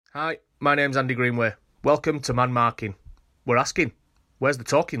Hi, my name's Andy Greenway. Welcome to Man Marking. We're asking, where's the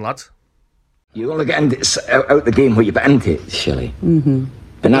talking, lads? You only get out the game where you put into it, Shelley. Mm-hmm.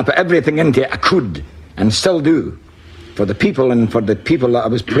 And I put everything into it I could, and still do, for the people and for the people that I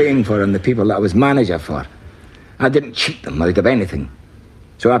was playing for and the people that I was manager for. I didn't cheat them out of anything.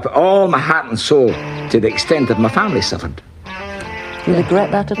 So I put all my heart and soul to the extent that my family suffered. Do you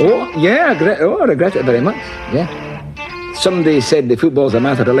regret that at all? Oh, yeah, I regret it very much, yeah. Somebody said the football's a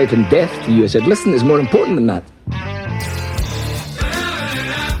matter of life and death to you. I said, listen, it's more important than that.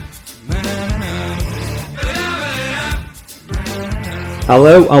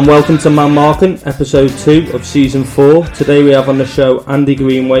 Hello and welcome to Man Marking, episode 2 of season 4. Today we have on the show Andy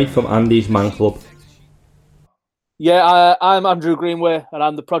Greenway from Andy's Man Club. Yeah, I'm Andrew Greenway and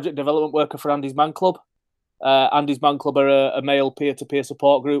I'm the project development worker for Andy's Man Club. Andy's Man Club are a male peer-to-peer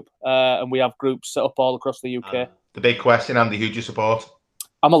support group and we have groups set up all across the UK. The big question, Andy, who do you support?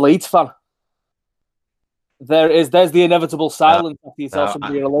 I'm a Leeds fan. There's the inevitable silence after you tell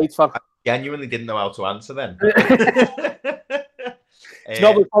somebody you're a Leeds fan. I genuinely didn't know how to answer then. It's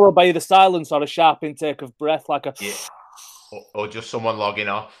normally followed by either silence or a sharp intake of breath, like a... Yeah. Or just someone logging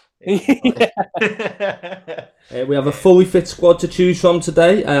off. We have a fully fit squad to choose from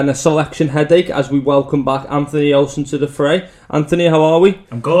today and a selection headache as we welcome back Anthony Olsen to the fray. Anthony, how are we?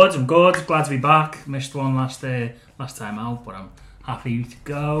 I'm good. Glad to be back. Missed one last time out, but I'm happy to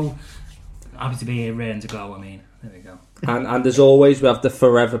go. Happy to be here, ready to go. There we go. And as always, we have the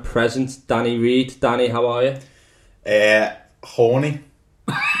forever present Danny Reid. Danny, how are you? Horny.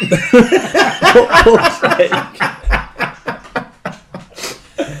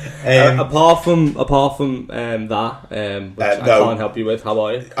 Apart from that, which I can't help you with, how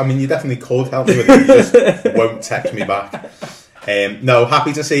are you? I mean, you definitely could help me with it, you just won't text me back. No,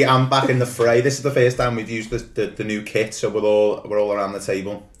 happy to see I'm back in the fray. This is the first time we've used the new kit, so we're all around the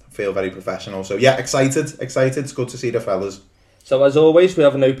table. Feel very professional. So yeah, excited. It's good to see the fellas. So as always, we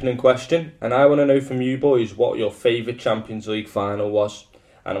have an opening question, and I want to know from you boys what your favourite Champions League final was.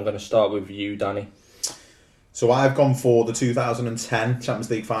 And I'm going to start with you, Danny. So I've gone for the 2010 Champions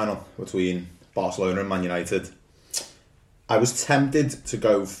League final between Barcelona and Man United. I was tempted to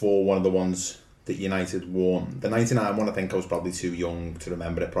go for one of the ones that United won. The 99 one, I think I was probably too young to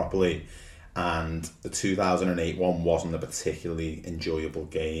remember it properly. And the 2008 one wasn't a particularly enjoyable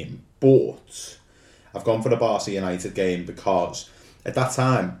game. But I've gone for the Barca United game because at that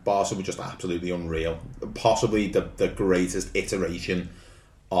time, Barca were just absolutely unreal. Possibly the greatest iteration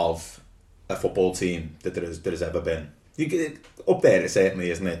of a football team that there has ever been. You get up there, it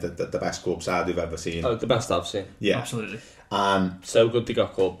certainly, isn't it? The best club side we've ever seen. Oh, the best I've seen. Yeah, absolutely. So good they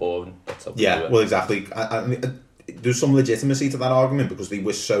got called boring. Yeah, well, exactly. I mean, there's some legitimacy to that argument because they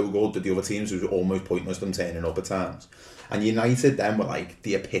were so good that the other teams was almost pointless them turning up at times. And United then were like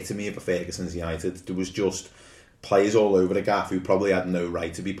the epitome of a Ferguson's United. There was just players all over the gaff who probably had no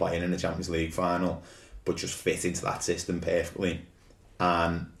right to be playing in the Champions League final, but just fit into that system perfectly.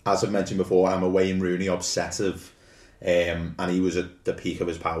 And as I've mentioned before, I'm a Wayne Rooney obsessive, and he was at the peak of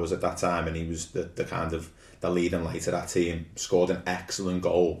his powers at that time, and he was the kind of the leading light of that team. Scored an excellent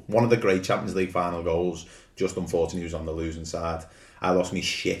goal, one of the great Champions League final goals. Just unfortunately, he was on the losing side. I lost me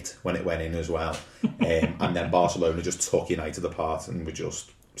shit when it went in as well, and then Barcelona just took United apart and were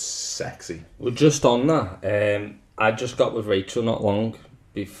just sexy. Well, just on that, I just got with Rachel not long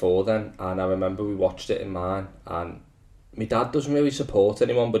before then, and I remember we watched it in mine, and my dad doesn't really support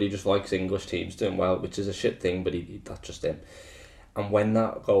anyone, but he just likes English teams doing well, which is a shit thing, but that's just him. And when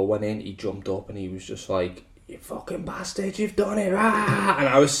that goal went in, he jumped up and he was just like, "You fucking bastard, you've done it!" Ah! And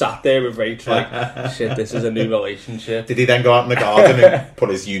I was sat there with Rachel like, shit, this is a new relationship. Did he then go out in the garden and put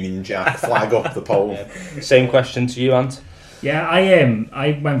his Union Jack flag up the pole? Same question to you, Ant. Yeah,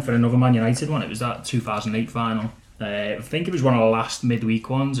 I went for another Man United one. It was that 2008 final. I think it was one of the last midweek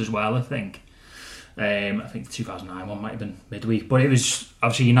ones as well, I think the 2009 one might have been midweek, but it was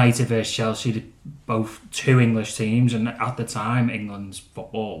obviously United versus Chelsea, both two English teams, and at the time England's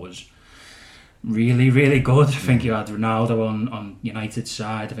football was really, really good. I think you had Ronaldo on United's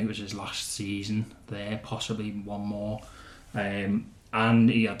side. I think it was his last season there, possibly one more, and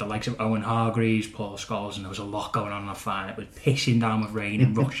he had the likes of Owen Hargreaves, Paul Scholes, and there was a lot going on that final. It was pissing down with rain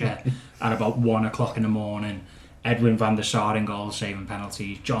in Russia at about 1 o'clock in the morning. Edwin van der Sar in goal, saving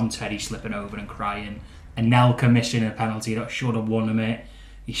penalties. John Terry slipping over and crying. Anelka missing a penalty that should have won him it.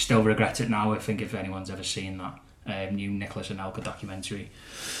 He still regrets it now. I think if anyone's ever seen that new Nicholas Anelka documentary,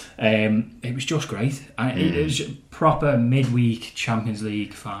 it was just great. It was a proper midweek Champions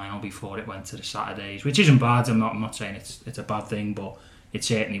League final before it went to the Saturdays, which isn't bad. I'm not saying it's a bad thing, but it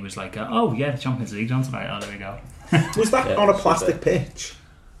certainly was like, the Champions League's on tonight. Oh, there we go. Was that on a plastic pitch?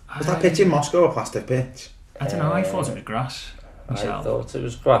 Was that pitch in Moscow a plastic pitch? I don't know, I thought it was grass. I Myself. thought it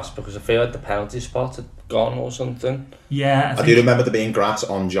was grass because I feel like the penalty spot had gone or something. Yeah, I do remember there being grass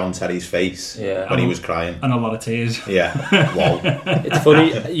on John Terry's face when he was crying. And a lot of tears. Yeah, lol. It's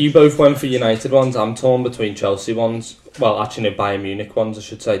funny, you both went for United ones. I'm torn between Chelsea ones. Well, actually, no, Bayern Munich ones, I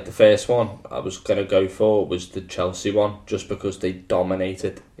should say. The first one I was going to go for was the Chelsea one, just because they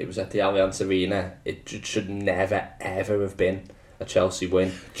dominated. It was at the Allianz Arena. It should never, ever have been a Chelsea win.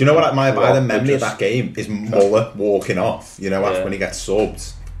 Do you know what my abiding memory of that game is? Muller walking off, after when he gets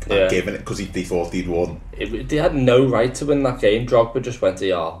subbed. Giving it because they thought he'd won. They had no right to win that game. Drogba just went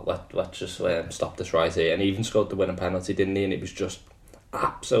to, let's just stop this right here. And he even scored the winning penalty, didn't he? And it was just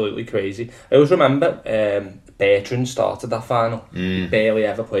absolutely crazy. I always remember Bertrand started that final. He barely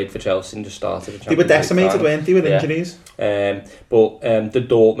ever played for Chelsea and just started. They were decimated, weren't they, with injuries? But the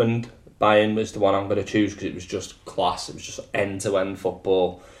Dortmund Bayern was the one I'm going to choose because it was just class. It was just end-to-end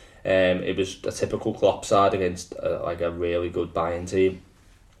football. It was a typical Klopp side against a really good Bayern team.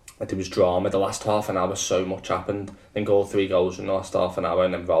 There was drama. The last half an hour, so much happened. I think all 3 goals in the last half an hour,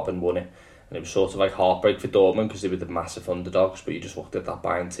 and then Robin won it. And it was sort of like heartbreak for Dortmund because they were the massive underdogs. But you just looked at that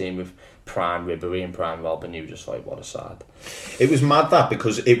Bayern team with prime Ribéry and prime Robin. You were just like, what a side. It was mad that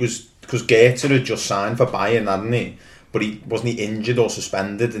because Goethe had just signed for Bayern, hadn't he? But he wasn't injured or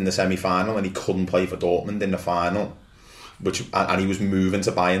suspended in the semi-final, and he couldn't play for Dortmund in the final. And he was moving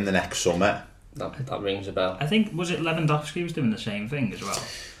to Bayern the next summer. That rings a bell. I think, was it Lewandowski was doing the same thing as well?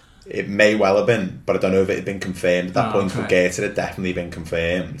 It may well have been, but I don't know if it had been confirmed at that point. But Goethe had definitely been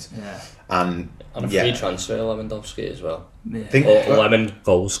confirmed. Yeah. And a free transfer, Lewandowski as well. Yeah. Or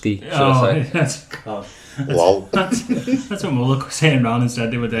Lemon-Golski, should I say. Lol. That's what Muller was saying around and said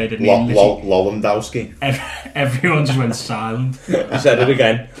the other day, didn't he? Lollandowski. Everyone just went silent. I said it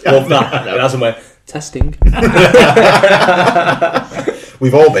again. Love that. It hasn't went, testing.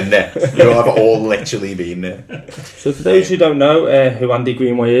 We've all been there. You have all literally been there. So for those who don't know who Andy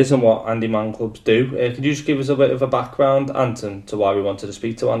Greenway is and what Andy Man Clubs do, could you just give us a bit of a background, Anton, to why we wanted to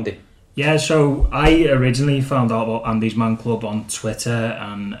speak to Andy? Yeah, so I originally found out about Andy's Man Club on Twitter,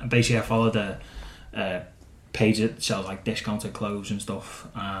 and basically I followed a page that sells like discounted clothes and stuff,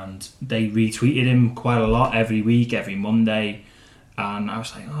 and they retweeted him quite a lot every week, every Monday, and I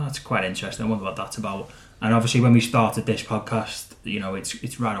was like, oh, that's quite interesting, I wonder what that's about. And obviously when we started this podcast,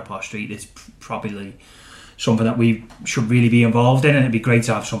 it's right up our street. It's probably something that we should really be involved in, and it'd be great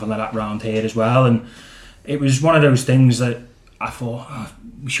to have something like that around here as well. And it was one of those things that I thought,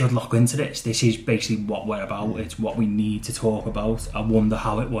 we should look into this. This is basically what we're about. It's what we need to talk about. I wonder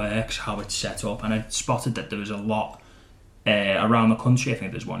how it works, how it's set up. And I spotted that there was a lot around the country. I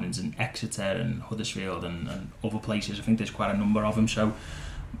think there's one in Exeter and Huddersfield and other places. I think there's quite a number of them. So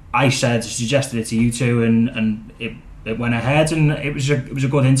I suggested it to you two, and it went ahead, and it was a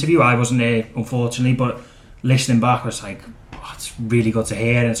good interview. I wasn't there, unfortunately, but listening back, I was like, oh, it's really good to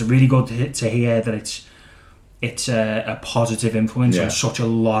hear, and it's really good to hear that it's a positive influence on such a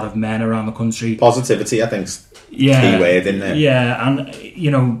lot of men around the country. Positivity, I think, is key word in there. Yeah,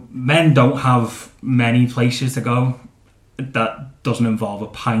 and men don't have many places to go that doesn't involve a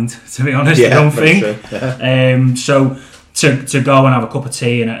pint, to be honest. I don't think. Yeah. So to go and have a cup of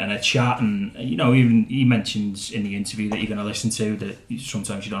tea and a chat, and even he mentions in the interview that you're going to listen to that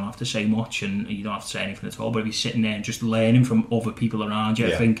sometimes you don't have to say much and you don't have to say anything at all, but if you're sitting there and just learning from other people around you,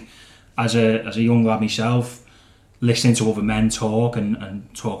 I think as a young lad myself, listening to other men talk and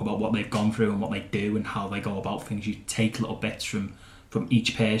talk about what they've gone through and what they do and how they go about things, you take little bits from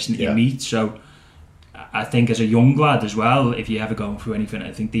each person that you meet. So I think as a young lad as well, if you're ever going through anything,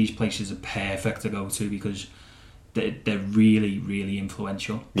 I think these places are perfect to go to because they're really, really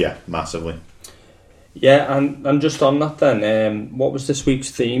influential. Yeah, massively. Yeah, and just on that then, what was this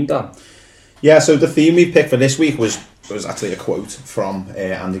week's theme, Dan? Yeah, so the theme we picked for this week was actually a quote from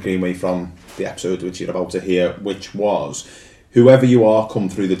Andy Greenway from the episode which you're about to hear, which was, whoever you are, come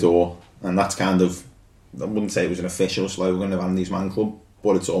through the door. And that's kind of, I wouldn't say it was an official slogan of Andy's Man Club,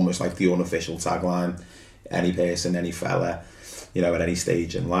 but it's almost like the unofficial tagline. Any person, any fella, at any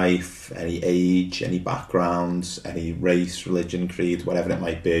stage in life, any age, any background, any race, religion, creed, whatever it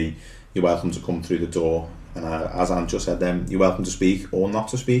might be, you're welcome to come through the door. And as Ant just said, you're welcome to speak or not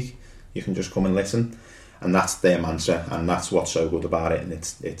to speak. You can just come and listen. And that's their mantra, and that's what's so good about it. And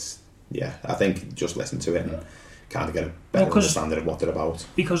it's I think just listen to it and kind of get a better understanding of what they're about.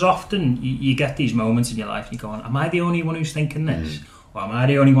 Because often you get these moments in your life and you're going, am I the only one who's thinking this? Or am I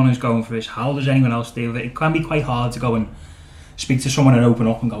the only one who's going for this? How does anyone else deal with it? It can be quite hard to go and speak to someone and open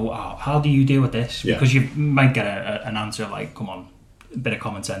up and go, oh, how do you deal with this? Because you might get an answer like, come on, a bit of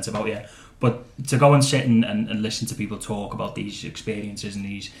common sense about you. But to go and sit and listen to people talk about these experiences and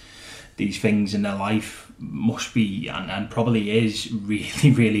these things in their life must be and probably is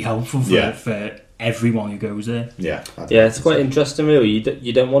really, really helpful for everyone who goes there. Yeah, it's quite interesting, really.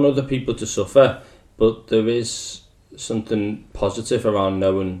 You don't want other people to suffer, but there is something positive around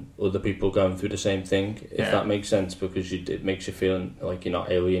knowing other people going through the same thing, if that makes sense, because it makes you feel like you're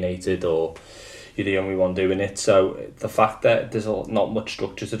not alienated or you're the only one doing it. So the fact that there's not much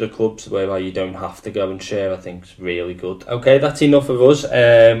structure to the clubs whereby you don't have to go and share, I think is really good. Okay, that's enough of us.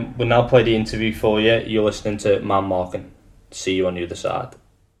 We'll now play the interview for you. You're listening to Man Marking. See you on the other side.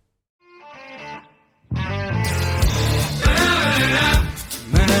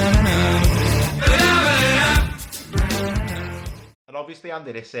 And obviously,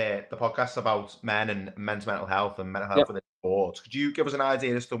 Andy, the podcast's about men and men's mental health and mental health within sports. Could you give us an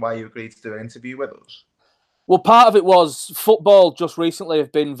idea as to why you agreed to do an interview with us? Well, part of it was football just recently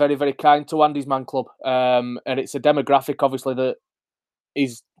have been very, very kind to Andy's Man Club. And it's a demographic, obviously, that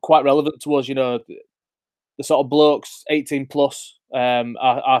is quite relevant to us. You know, the sort of blokes 18 plus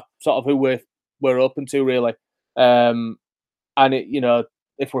are sort of who we're open to, really. And,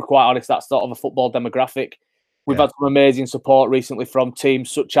 if we're quite honest, that's sort of a football demographic. We've had some amazing support recently from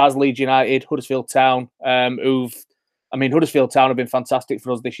teams such as Leeds United, Huddersfield Town, Huddersfield Town have been fantastic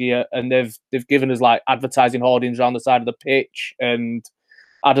for us this year, and they've given us like advertising hoardings around the side of the pitch and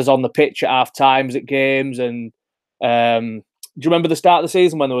had us on the pitch at half times at games. And do you remember the start of the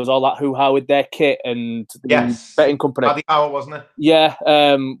season when there was all that hoo-ha with their kit and the betting company? Paddy Power, wasn't it? Yeah.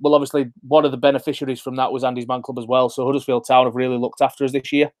 Well, obviously, one of the beneficiaries from that was Andy's Man Club as well. So Huddersfield Town have really looked after us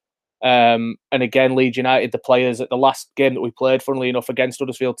this year. And again, Leeds United, the players at the last game that we played, funnily enough, against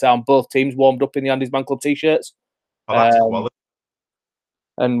Huddersfield Town, both teams warmed up in the Andy's Man Club t-shirts. Oh, that's quality.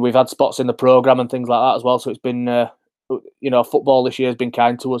 And we've had spots in the programme and things like that as well. So it's been, football this year has been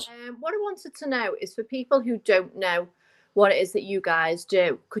kind to us. What I wanted to know is for people who don't know what it is that you guys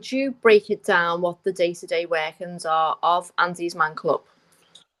do, could you break it down what the day-to-day workings are of Andy's Man Club?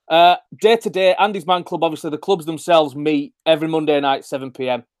 Day-to-day, Andy's Man Club, obviously the clubs themselves meet every Monday night, 7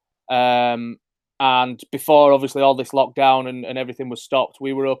 p.m. And before, obviously, all this lockdown and everything was stopped,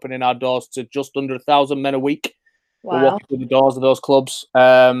 we were opening our doors to just under 1,000 men a week. Wow. We're walking through the doors of those clubs.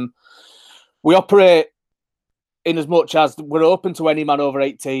 We operate in as much as we're open to any man over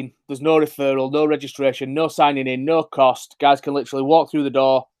 18. There's no referral, no registration, no signing in, no cost. Guys can literally walk through the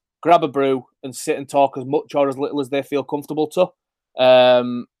door, grab a brew and sit and talk as much or as little as they feel comfortable to.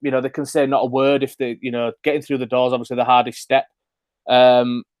 They can say not a word if they, getting through the doors, obviously the hardest step.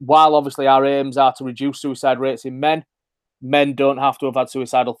 While obviously our aims are to reduce suicide rates in men don't have to have had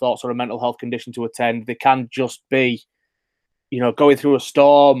suicidal thoughts or a mental health condition to attend. They can just be, going through a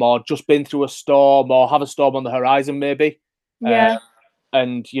storm or just been through a storm or have a storm on the horizon maybe. Yeah.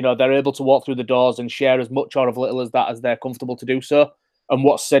 They're able to walk through the doors and share as much or as little as that as they're comfortable to do so. And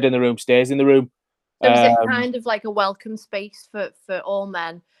what's said in the room stays in the room. So is it kind of like a welcome space for all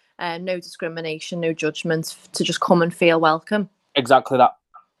men? No discrimination, no judgment, to just come and feel welcome? Exactly that.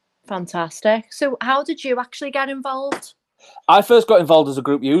 Fantastic. So how did you actually get involved? I first got involved as a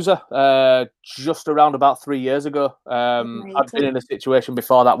group user just around about 3 years ago. I'd been in a situation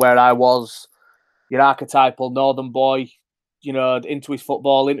before that where I was your archetypal northern boy, into his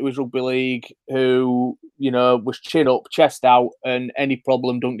football, into his rugby league, who, was chin up, chest out, and any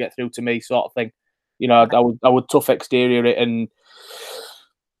problem don't get through to me sort of thing. I would tough exterior it and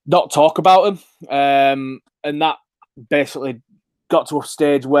not talk about him. And that basically got to a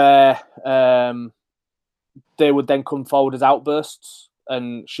stage where they would then come forward as outbursts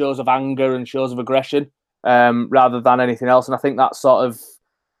and shows of anger and shows of aggression rather than anything else. And I think that's I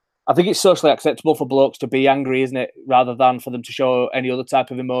think it's socially acceptable for blokes to be angry, isn't it? Rather than for them to show any other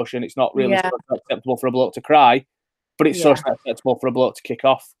type of emotion. It's not really socially acceptable for a bloke to cry, but it's socially acceptable for a bloke to kick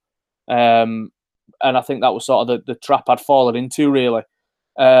off. And I think that was sort of the trap I'd fallen into, really.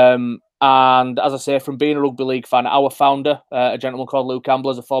 And as I say, from being a rugby league fan, our founder, a gentleman called Luke Campbell,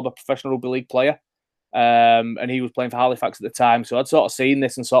 is a former professional rugby league player. And he was playing for Halifax at the time. So I'd sort of seen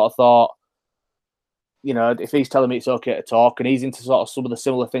this and sort of thought, if he's telling me it's okay to talk and he's into sort of some of the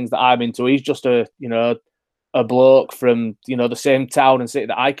similar things that I'm into, he's just a bloke from, the same town and city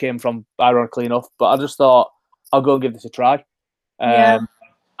that I came from, ironically enough. But I just thought, I'll go and give this a try. And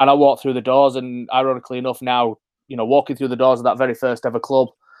I walked through the doors and ironically enough now, walking through the doors of that very first ever club,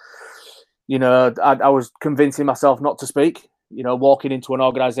 I was convincing myself not to speak. Walking into an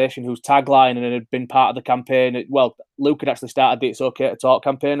organisation whose tagline and it had been part of the campaign. Luke had actually started the It's Okay to Talk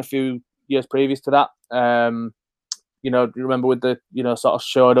campaign a few years previous to that. You remember with the, sort of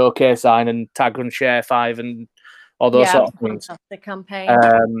show an OK sign and tag and share 5 and all those sort of things. Fantastic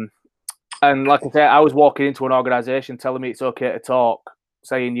campaign. And like I said, I was walking into an organisation telling me it's okay to talk,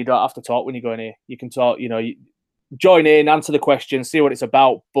 saying you don't have to talk when you go in here. You can talk, you join in, answer the questions, see what it's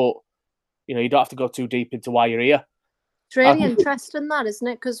about, but you don't have to go too deep into why you're here. It's really interesting, that, isn't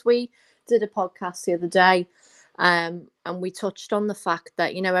it? Because we did a podcast the other day, and we touched on the fact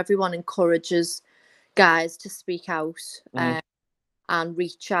that everyone encourages guys to speak out and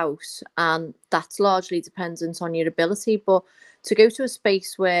reach out, and that's largely dependent on your ability. But to go to a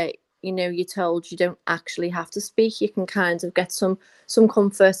space where you're told you don't actually have to speak, you can kind of get some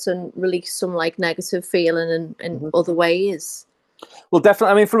comfort and release some like negative feeling in other ways. Well,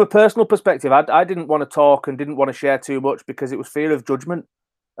 definitely. I mean, from a personal perspective, I didn't want to talk and didn't want to share too much because it was fear of judgment.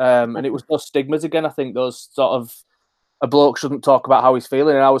 And it was those stigmas again. I think those sort of, a bloke shouldn't talk about how he's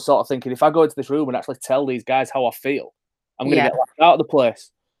feeling. And I was sort of thinking, if I go into this room and actually tell these guys how I feel, I'm going to get laughed out of the place.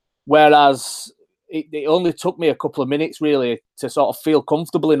 Whereas it only took me a couple of minutes really to sort of feel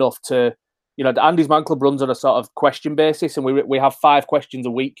comfortable enough to, the Andy's Man Club runs on a sort of question basis, and we have 5 questions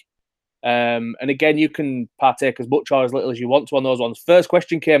a week. And again, you can partake as much or as little as you want to on those ones. First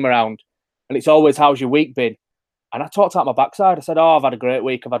question came around, and it's always, how's your week been? And I talked out my backside. I said, I've had a great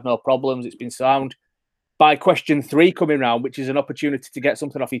week. I've had no problems. It's been sound. By question 3 coming round, which is an opportunity to get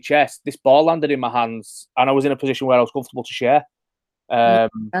something off your chest, this ball landed in my hands, and I was in a position where I was comfortable to share.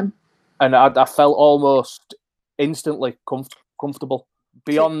 And I felt almost instantly comfortable.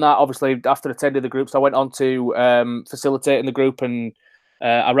 Beyond that, obviously, after attending the groups, I went on to facilitating the group, and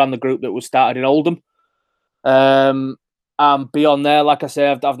I ran the group that was started in Oldham. And beyond there, like I say,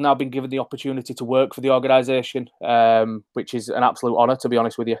 I've now been given the opportunity to work for the organisation, which is an absolute honour, to be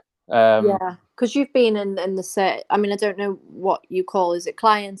honest with you. Yeah, because you've been in the set. I mean, I don't know what you call, is it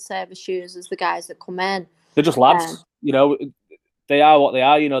client service users, the guys that come in? They're just lads, they are what they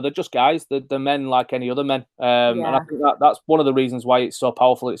are, they're just guys. They're men like any other men. And I think that's one of the reasons why it's so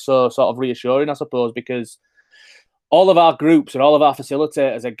powerful. It's so sort of reassuring, I suppose, because all of our groups and all of our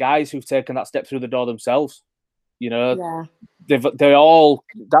facilitators are guys who've taken that step through the door themselves. They're all,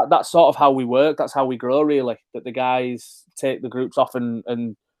 that's sort of how we work. That's how we grow, really, that the guys take the groups off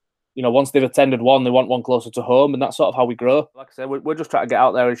and once they've attended one, they want one closer to home. And that's sort of how we grow. Like I said, we're just trying to get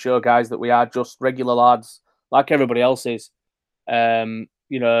out there and show guys that we are just regular lads like everybody else is.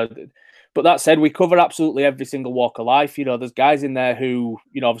 But that said, we cover absolutely every single walk of life. There's guys in there who,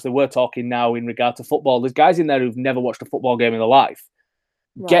 obviously we're talking now in regard to football. There's guys in there who've never watched a football game in their life.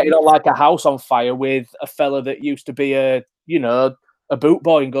 Right. Getting on like a house on fire with a fella that used to be a boot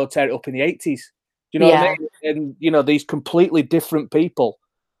boy and go tear it up in the 80s. Do you know what I mean? And, these completely different people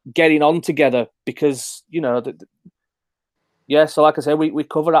getting on together because, so like I say, we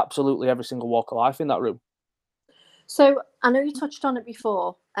cover absolutely every single walk of life in that room. So I know you touched on it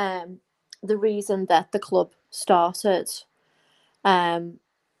before. The reason that the club started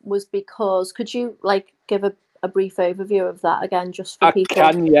was because, could you give a brief overview of that again, just for people?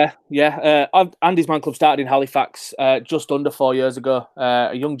 I can, yeah. Andy's Man Club started in Halifax just under 4 years ago.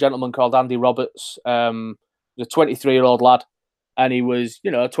 A young gentleman called Andy Roberts, a 23-year-old lad, and he was, a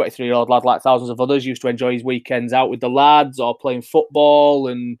 23-year-old lad like thousands of others, used to enjoy his weekends out with the lads or playing football,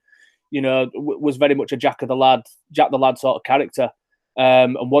 and was very much a Jack the lad sort of character.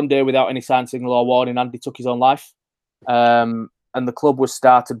 And one day, without any sign, signal or warning, Andy took his own life. And the club was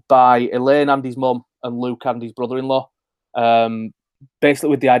started by Elaine, Andy's mum, and Luke, Andy's brother-in-law. Basically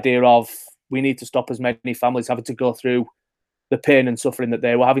with the idea of, we need to stop as many families having to go through the pain and suffering that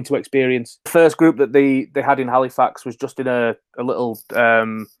they were having to experience. The first group that they had in Halifax was just in a little,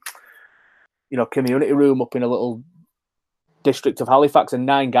 community room up in a little district of Halifax, and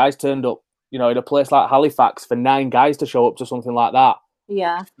 9 guys turned up. In a place like Halifax, for 9 guys to show up to something like that,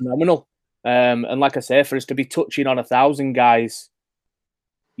 phenomenal. And like I say, for us to be touching on 1,000 guys,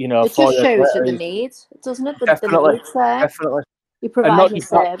 it just shows you the need, doesn't it? Definitely, the need's there. Definitely. You provide a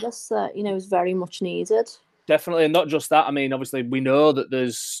service that is very much needed. Definitely, and not just that. I mean, obviously, we know that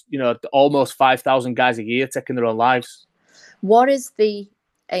there's almost 5,000 guys a year taking their own lives. What is the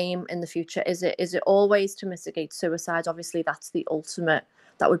aim in the future? Is it always to mitigate suicide? Obviously, that's the ultimate.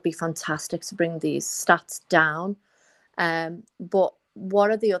 That would be fantastic to bring these stats down. But what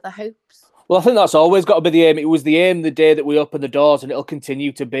are the other hopes? Well, I think that's always got to be the aim. It was the aim the day that we opened the doors, and it'll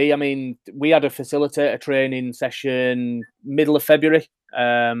continue to be. I mean, we had a facilitator training session middle of February,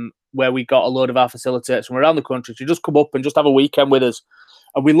 where we got a load of our facilitators from around the country to just come up and just have a weekend with us.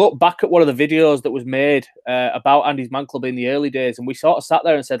 And we looked back at one of the videos that was made about Andy's Man Club in the early days, and we sort of sat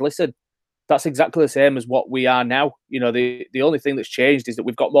there and said, listen, that's exactly the same as what we are now. The only thing that's changed is that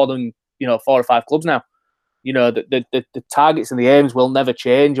we've got more than 4 or 5 clubs now. The targets and the aims will never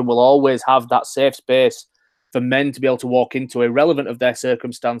change, and we'll always have that safe space for men to be able to walk into, irrelevant of their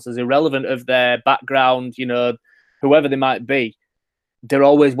circumstances, irrelevant of their background, whoever they might be, they're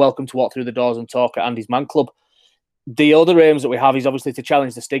always welcome to walk through the doors and talk at Andy's Man Club. The other aims that we have is obviously to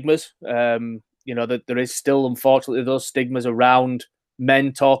challenge the stigmas. That there is still, unfortunately, those stigmas around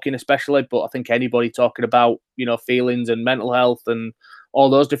men talking, especially, but I think anybody talking about, feelings and mental health and all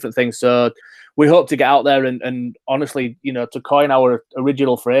those different things. So we hope to get out there and honestly, to coin our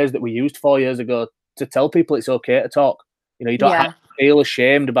original phrase that we used 4 years ago, to tell people it's okay to talk. You don't have to feel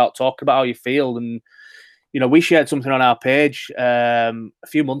ashamed about talking about how you feel. And, we shared something on our page a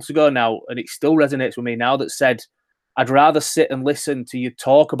few months ago now, and it still resonates with me now, that said, I'd rather sit and listen to you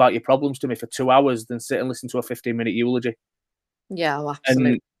talk about your problems to me for 2 hours than sit and listen to a 15-minute eulogy. Yeah,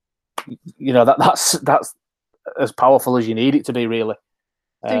 absolutely. And, that's as powerful as you need it to be, really.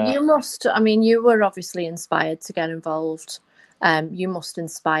 So you must, you were obviously inspired to get involved. You must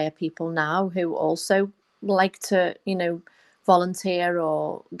inspire people now who also like to, volunteer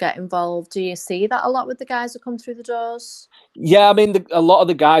or get involved. Do you see that a lot with the guys that come through the doors? Yeah, a lot of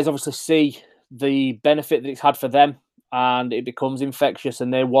the guys obviously see the benefit that it's had for them, and it becomes infectious,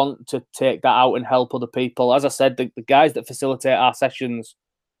 and they want to take that out and help other people. As I said, the guys that facilitate our sessions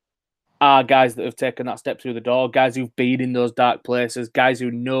are guys that have taken that step through the door, guys who've been in those dark places, guys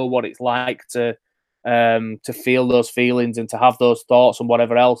who know what it's like to feel those feelings and to have those thoughts and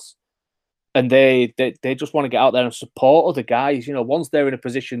whatever else. And they just want to get out there and support other guys. Once they're in a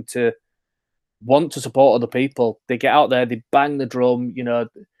position to want to support other people, they get out there, they bang the drum.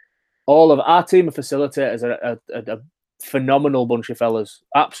 All of our team of facilitators are a phenomenal bunch of fellas,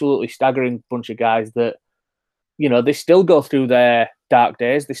 absolutely staggering bunch of guys that, they still go through their dark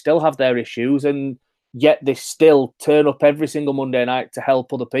days, they still have their issues, and yet they still turn up every single Monday night to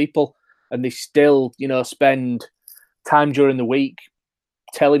help other people. And they still, spend time during the week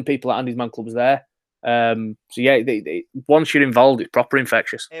telling people that Andy's Man Club's there. Once you're involved, it's proper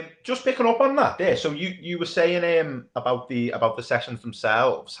infectious. Just picking up on that there. So you were saying about the sessions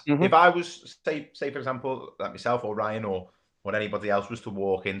themselves. Mm-hmm. If I was say for example, like myself or Ryan or anybody else was to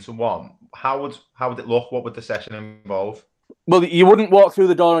walk into one, how would it look? What would the session involve? Well, you wouldn't walk through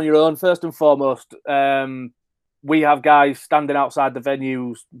the door on your own. First and foremost, we have guys standing outside the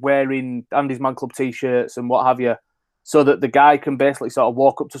venues wearing Andy's Man Club t-shirts and what have you, so that the guy can basically sort of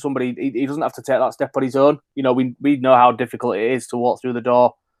walk up to somebody. He doesn't have to take that step on his own. We know how difficult it is to walk through the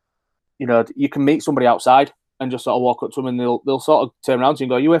door. You can meet somebody outside and just sort of walk up to them, and they'll sort of turn around to you and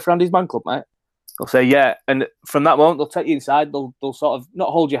go, "You here for Andy's Man Club, mate?" They'll say, "Yeah." And from that moment, they'll take you inside. They'll sort of not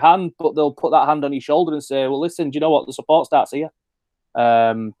hold your hand, but they'll put that hand on your shoulder and say, "Well, listen, do you know what? The support starts here.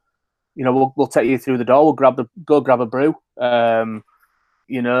 We'll take you through the door. We'll go grab a brew.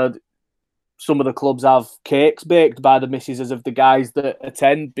 Some of the clubs have cakes baked by the missuses of the guys that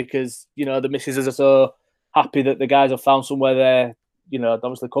attend, because, the missuses are so happy that the guys have found somewhere they're,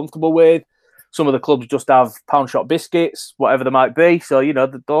 obviously comfortable with. Some of the clubs just have pound shop biscuits, whatever they might be. So,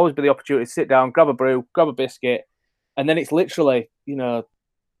 there'll always be the opportunity to sit down, grab a brew, grab a biscuit. And then it's literally,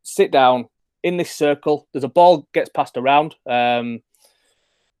 sit down in this circle. There's a ball gets passed around.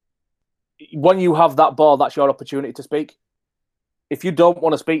 When you have that ball, that's your opportunity to speak. If you don't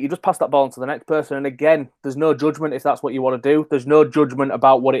want to speak, you just pass that ball on to the next person. And again, there's no judgment if that's what you want to do. There's no judgment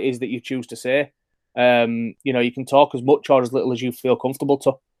about what it is that you choose to say. You can talk as much or as little as you feel comfortable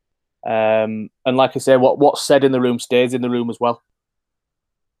to. And like I say, what's said in the room stays in the room as well.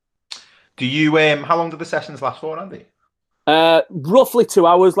 Do you? How long do the sessions last for, Andy? Roughly 2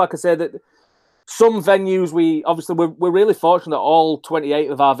 hours. Like I said, that some venues we're really fortunate that all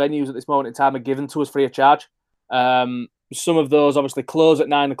 28 of our venues at this moment in time are given to us free of charge. Some of those obviously close at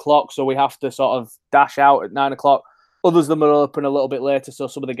 9 o'clock, so we have to sort of dash out at 9 o'clock. Others of them are open a little bit later, so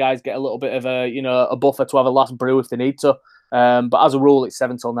some of the guys get a little bit of a buffer to have a last brew if they need to. But as a rule, it's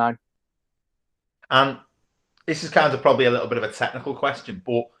 7 till 9. And this is kind of probably a little bit of a technical question,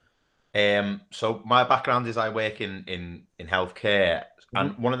 but so my background is I work in healthcare,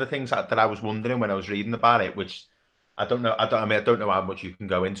 and one of the things that I was wondering when I was reading about it, which I don't know how much you can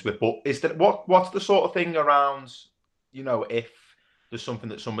go into it, but is that what's the sort of thing around, if there's something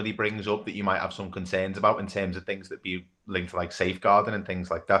that somebody brings up that you might have some concerns about in terms of things that be linked to like safeguarding and things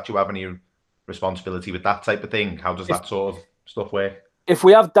like that, do you have any responsibility with that type of thing? How does that sort of stuff work? If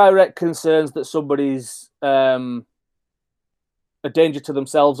we have direct concerns that somebody's a danger to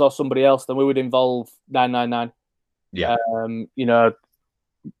themselves or somebody else, then we would involve 999. Yeah.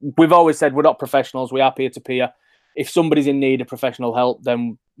 We've always said we're not professionals. We are peer-to-peer. If somebody's in need of professional help,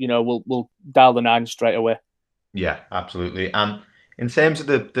 then, we'll dial the 9 straight away. Yeah, absolutely. And in terms of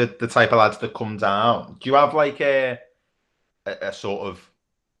the type of lads that come down, do you have like a sort of,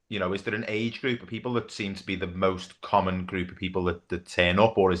 is there an age group of people that seem to be the most common group of people that turn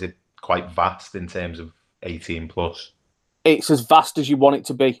up, or is it quite vast in terms of 18 plus? It's as vast as you want it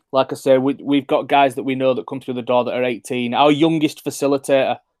to be. Like I say, we've got guys that we know that come through the door that are 18. Our youngest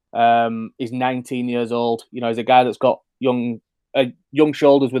facilitator is 19 years old. He's a guy that's got young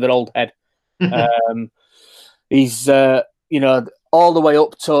shoulders with an old head. He's all the way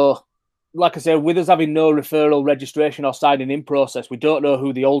up to, like I say, with us having no referral, registration or signing in process, we don't know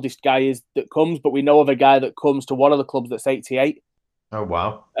who the oldest guy is that comes, but we know of a guy that comes to one of the clubs that's 88. Oh,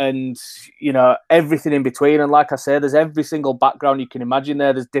 wow. And, everything in between. And like I say, there's every single background you can imagine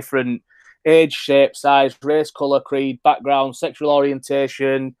there. There's different age, shape, size, race, colour, creed, background, sexual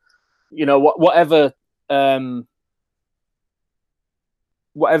orientation, whatever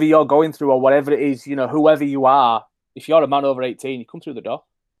you're going through or whatever it is, whoever you are, if you're a man over 18, you come through the door.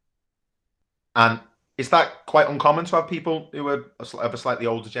 And is that quite uncommon to have people who are of a slightly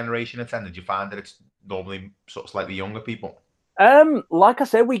older generation attend? Did you find that it's normally sort of slightly younger people? Like I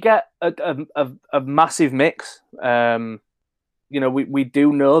said, we get a massive mix. We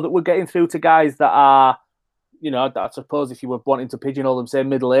do know that we're getting through to guys that are, I suppose if you were wanting to pigeonhole them, say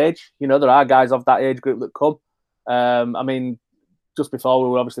middle age, there are guys of that age group that come. Just before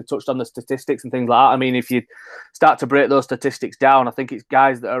we obviously touched on the statistics and things like that. I mean, if you start to break those statistics down, I think it's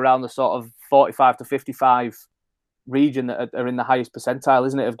guys that are around the sort of 45 to 55 region that are in the highest percentile,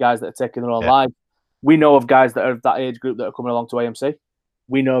 isn't it, of guys that are taking their own lives. We know of guys that are of that age group that are coming along to AMC.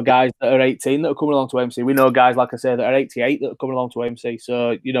 We know guys that are 18 that are coming along to AMC. We know guys, like I say, that are 88 that are coming along to AMC.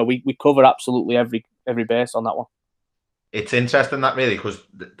 So, we cover absolutely every base on that one. It's interesting that really, because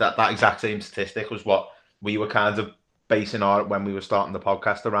that exact same statistic was what we were kind of basing when we were starting the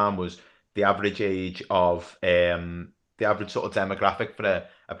podcast around, was the average age of the average sort of demographic for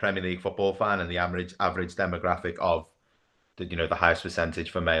a Premier League football fan, and the average demographic of the highest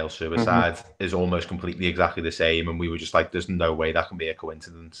percentage for male suicide is almost completely exactly the same. And we were just like, there's no way that can be a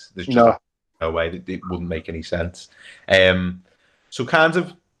coincidence. There's just no way that it wouldn't make any sense. So kind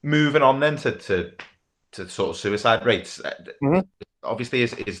of moving on then to sort of suicide rates, obviously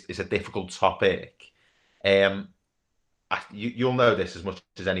is a difficult topic. You'll know this as much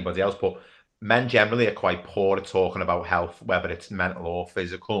as anybody else, but men generally are quite poor at talking about health, whether it's mental or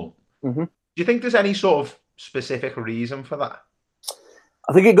physical. Do you think there's any sort of specific reason for that?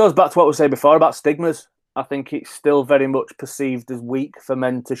 I think it goes back to what we said before about stigmas. I think it's still very much perceived as weak for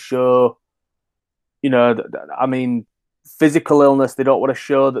men to show, physical illness. They don't want to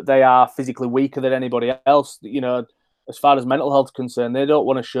show that they are physically weaker than anybody else. As far as mental health is concerned, they don't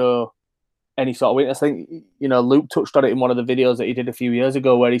want to show any sort of weakness. I think, Luke touched on it in one of the videos that he did a few years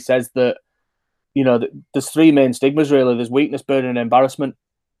ago, where he says that, there's three main stigmas really. There's weakness, burden, and embarrassment.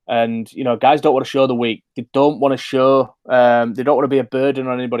 And, guys don't want to show the weak. They don't want to show, they don't want to be a burden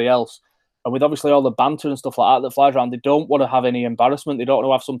on anybody else. And with obviously all the banter and stuff like that flies around, they don't want to have any embarrassment. They don't want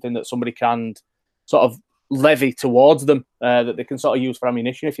to have something that somebody can sort of levy towards them, that they can sort of use for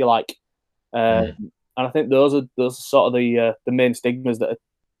ammunition, if you like. And I think those are sort of the main stigmas that are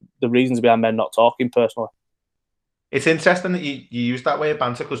the reasons behind men not talking personally. It's interesting that you use that way of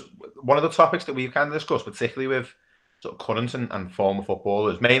banter, because one of the topics that we've kind of discussed, particularly with sort of current and former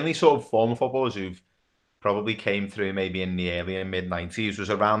footballers, mainly sort of former footballers who've probably came through maybe in the early and mid-90s,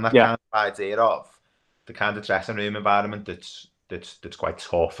 was around that kind of idea of the kind of dressing room environment that's quite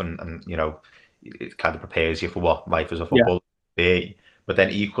tough and it kind of prepares you for what life as a footballer will be. But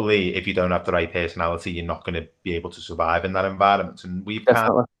then equally, if you don't have the right personality, you're not going to be able to survive in that environment. And we've kind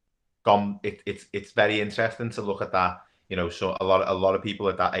of gone. It's very interesting to look at that. So a lot of people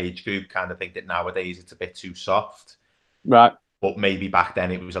at that age group kind of think that nowadays it's a bit too soft, right? But maybe back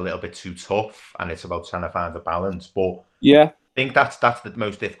then it was a little bit too tough, and it's about trying to find a balance. But I think that's the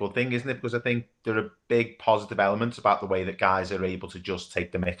most difficult thing, isn't it? Because I think there are big positive elements about the way that guys are able to just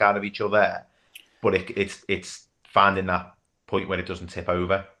take the mick out of each other, but it's finding that point where it doesn't tip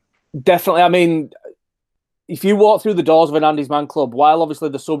over. Definitely. I mean, if you walk through the doors of an Andy's Man Club, while obviously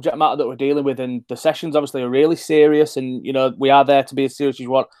the subject matter that we're dealing with and the sessions obviously are really serious, and we are there to be as serious as you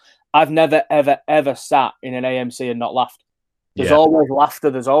want, I've never ever sat in an AMC and not laughed. There's always laughter.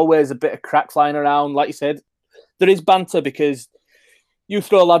 There's always a bit of crack flying around. Like you said, there is banter because you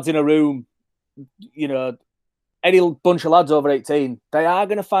throw lads in a room, any bunch of lads over 18, they are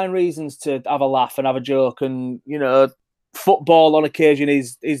going to find reasons to have a laugh and have a joke. And, football on occasion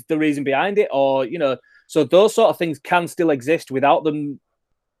is the reason behind it. Or, so those sort of things can still exist without them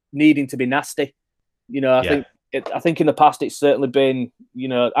needing to be nasty. I think in the past it's certainly been,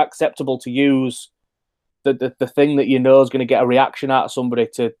 acceptable to use the thing that is going to get a reaction out of somebody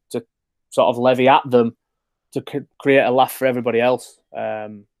to sort of levy at them to create a laugh for everybody else.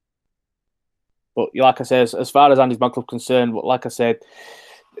 But like I say, as far as Andy's Man Club concerned, like I said,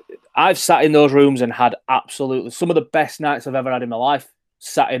 I've sat in those rooms and had absolutely some of the best nights I've ever had in my life.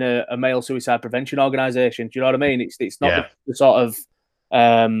 Sat in a male suicide prevention organisation. Do you know what I mean? It's not the sort of.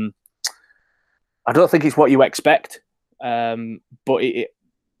 I don't think it's what you expect, but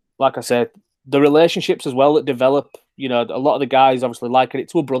like I said, the relationships as well that develop. You know, a lot of the guys obviously liken it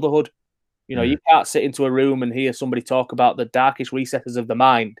to a brotherhood. You know, you can't sit into a room and hear somebody talk about the darkest recesses of the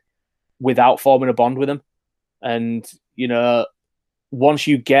mind without forming a bond with them. And, you know, once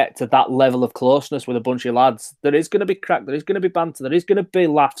you get to that level of closeness with a bunch of lads, there is going to be crack, there is going to be banter, there is going to be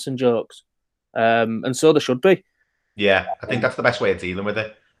laughs and jokes. And so there should be. Yeah, I think that's the best way of dealing with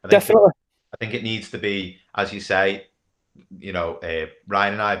it. Definitely. I think it needs to be, as you say, you know,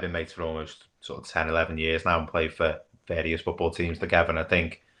 Ryan and I have been mates for almost sort of 10, 11 years now and played for various football teams together. And I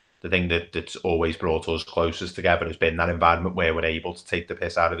think the thing that's always brought us closest together has been that environment where we're able to take the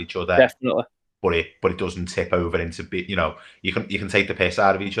piss out of each other. Definitely. But it doesn't tip over into, you know, you can take the piss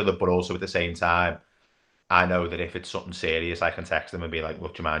out of each other, but also at the same time, I know that if it's something serious, I can text them and be like,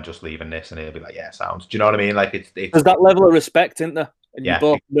 look, do you mind just leaving this? And he'll be like, yeah, sounds. Do you know what I mean? Like it's there's that level of respect, isn't there? And you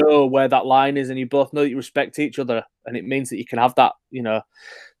both know where that line is, and you both know that you respect each other, and it means that you can have that, you know.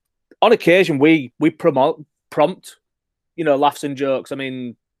 On occasion, we prompt, you know, laughs and jokes. I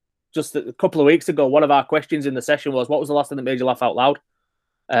mean, just a couple of weeks ago, one of our questions in the session was, what was the last thing that made you laugh out loud?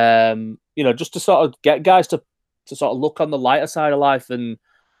 You know, just to sort of get guys to sort of look on the lighter side of life. And,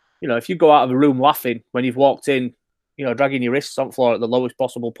 you know, if you go out of a room laughing when you've walked in, you know, dragging your wrists on the floor at the lowest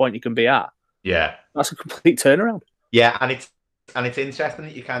possible point you can be at. Yeah. That's a complete turnaround. Yeah, and it's interesting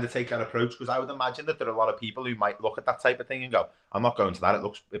that you kind of take that approach, because I would imagine that there are a lot of people who might look at that type of thing and go, I'm not going to that. It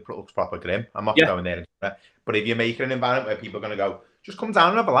looks proper grim. I'm not going there. But if you make it an environment where people are going to go, just come down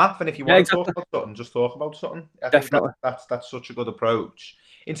and have a laugh. And if you want to talk about something, just talk about something. I think that's such a good approach.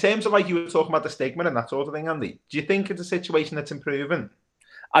 In terms of, like, you were talking about the stigma and that sort of thing, Andy, do you think it's a situation that's improving?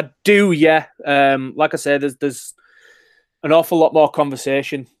 I do, yeah. Like I said, there's an awful lot more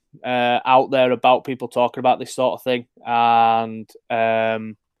conversation out there about people talking about this sort of thing, and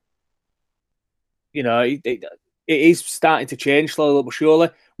you know, it is starting to change slowly but surely.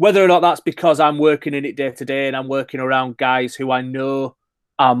 Whether or not that's because I'm working in it day to day and I'm working around guys who I know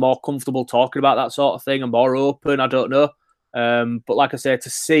are more comfortable talking about that sort of thing and more open, I don't know. But like I said, to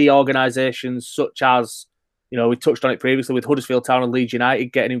see organisations such as, you know, we touched on it previously with Huddersfield Town and Leeds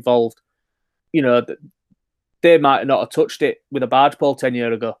United getting involved, you know, they might not have touched it with a barge pole 10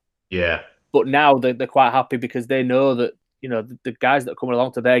 years ago. Yeah. But now they're quite happy because they know that, you know, the guys that are coming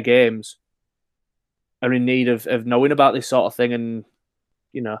along to their games are in need of knowing about this sort of thing, and,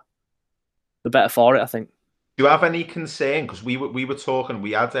 you know, the better for it, I think. Do you have any concern? Because we were talking,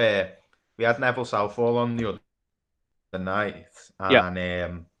 we had Neville Southall on the other night,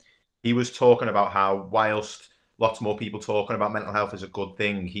 and he was talking about how, whilst lots more people talking about mental health is a good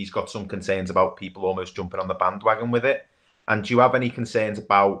thing, he's got some concerns about people almost jumping on the bandwagon with it. And do you have any concerns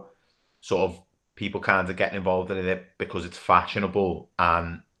about sort of people kind of getting involved in it because it's fashionable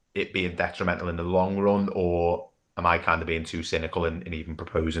and it being detrimental in the long run, or am I kind of being too cynical in even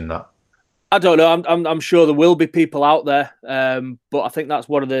proposing that? I don't know. I'm sure there will be people out there, but I think that's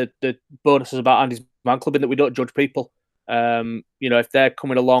one of the bonuses about Andy's Man Club, in that we don't judge people. You know, if they're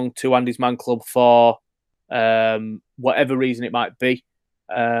coming along to Andy's Man Club for whatever reason it might be,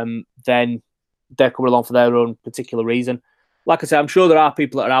 then they're coming along for their own particular reason. Like I said, I'm sure there are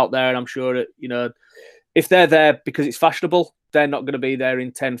people that are out there, and I'm sure that, you know, if they're there because it's fashionable, they're not going to be there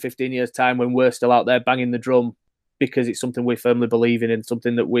in 10, 15 years' time when we're still out there banging the drum because it's something we firmly believe in and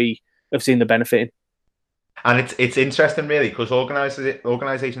something that we have seen the benefit in. And it's interesting, really, because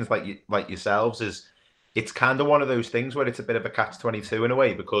organisations like yourselves, it's kind of one of those things where it's a bit of a catch-22 in a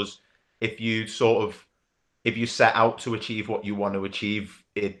way, because if you set out to achieve what you want to achieve,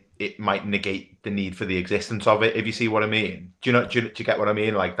 it might negate the need for the existence of it, if you see what I mean. Do you get what I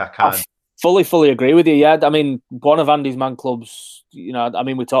mean? Like that kind of... Fully agree with you. Yeah, I mean, one of Andy's Man Clubs, you know, I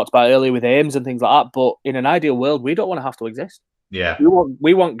mean, we talked about earlier with aims and things like that, but in an ideal world, we don't want to have to exist. Yeah.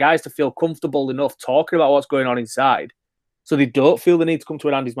 We want guys to feel comfortable enough talking about what's going on inside, so they don't feel the need to come to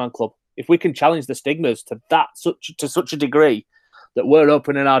an Andy's Man Club. If we can challenge the stigmas to such a degree that we're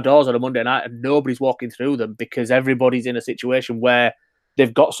opening our doors on a Monday night and nobody's walking through them because everybody's in a situation where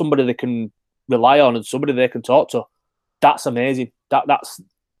they've got somebody they can rely on and somebody they can talk to, that's amazing. That's,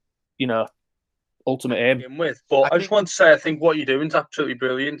 you know, ultimate aim. But I just want to say, I think what you're doing is absolutely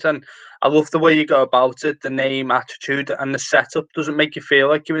brilliant, and I love the way you go about it. The name, attitude, and the setup doesn't make you feel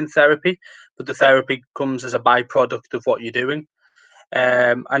like you're in therapy, but the therapy comes as a byproduct of what you're doing.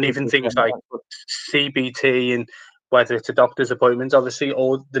 And even things like CBT and whether it's a doctor's appointment, obviously,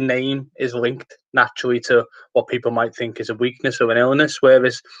 or the name is linked naturally to what people might think is a weakness or an illness.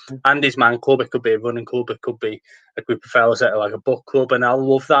 Whereas Andy's Man Club, it could be a running club, it could be a group of fellas that are like a book club, and I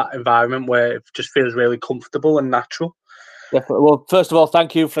love that environment where it just feels really comfortable and natural. Definitely. Well, first of all,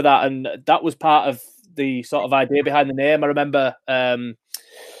 thank you for that, and that was part of the sort of idea behind the name. I remember,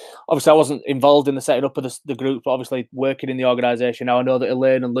 obviously, I wasn't involved in the setting up of the group, but obviously working in the organisation now, I know that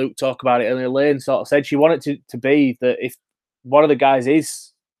Elaine and Luke talk about it, and Elaine sort of said she wanted to be that if one of the guys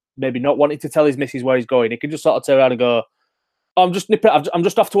is maybe not wanting to tell his missus where he's going, he can just sort of turn around and go, oh, I'm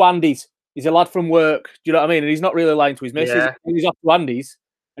just off to Andy's. He's a lad from work. Do you know what I mean? And he's not really lying to his missus. Yeah. He's off to Andy's,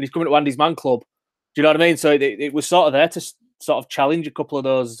 and he's coming to Andy's Man Club. Do you know what I mean? So it was sort of there to sort of challenge a couple of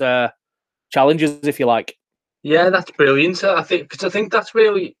those challenges, if you like. Yeah, that's brilliant. I think that's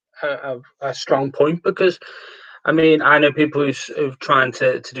really a strong point, because I mean, I know people who're trying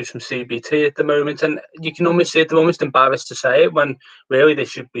to do some CBT at the moment, and you can almost see it, they're almost embarrassed to say it when really they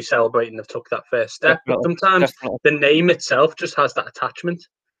should be celebrating they've took that first step. Definitely, but sometimes the name itself just has that attachment.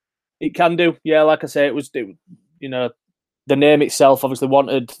 It can do, yeah. Like I say, the name itself obviously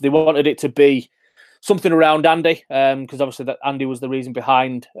they wanted it to be something around Andy, because obviously that Andy was the reason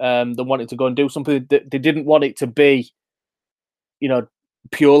behind them wanting to go and do something. They didn't want it to be,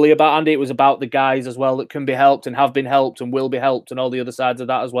 purely about Andy. It was about the guys as well that can be helped and have been helped and will be helped, and all the other sides of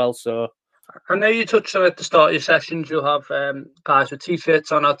that as well. So I know you touched on at the start of your sessions, you'll have guys with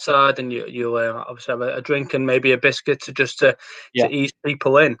t-shirts on outside, and you'll obviously have a drink and maybe a biscuit to ease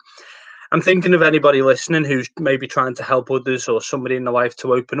people in. I'm thinking of anybody listening who's maybe trying to help others or somebody in their life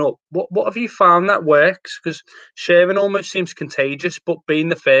to open up. What have you found that works? Because sharing almost seems contagious, but being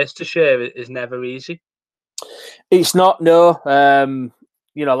the first to share it is never easy. It's not, no.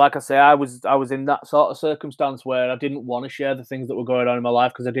 Like I say, I was in that sort of circumstance where I didn't want to share the things that were going on in my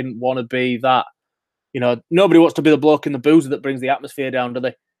life because I didn't want to be that. Nobody wants to be the bloke in the boozer that brings the atmosphere down, do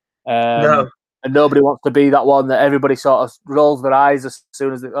they? No. And nobody wants to be that one that everybody sort of rolls their eyes as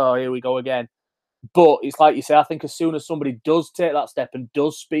soon as here we go again. But it's like you say, I think as soon as somebody does take that step and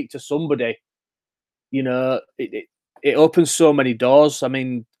does speak to somebody, it opens so many doors. I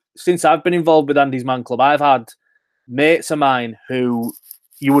mean, since I've been involved with Andy's Man Club, I've had mates of mine who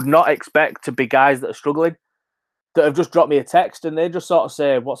you would not expect to be guys that are struggling that have just dropped me a text and they just sort of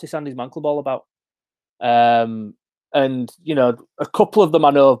say, what's this Andy's Man Club all about? And, a couple of them I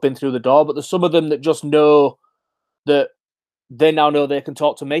know have been through the door, but there's some of them that just know that they now know they can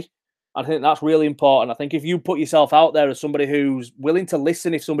talk to me. I think that's really important. I think if you put yourself out there as somebody who's willing to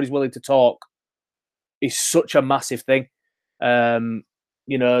listen, if somebody's willing to talk, is such a massive thing. And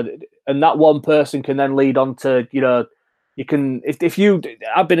that one person can then lead on to, you can,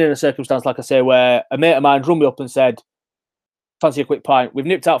 I've been in a circumstance, like I say, where a mate of mine rung me up and said, fancy a quick pint. We've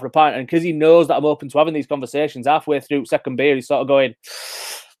nipped out for a pint, and because he knows that I'm open to having these conversations, halfway through second beer, he's sort of going,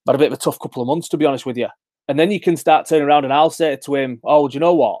 "But a bit of a tough couple of months, to be honest with you." And then you can start turning around, and I'll say to him, "Oh, do you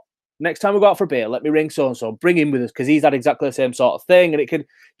know what? Next time we go out for a beer, let me ring so and so, bring him with us because he's had exactly the same sort of thing." And it can, do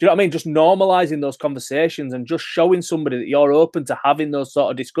you know what I mean? Just normalizing those conversations and just showing somebody that you're open to having those sort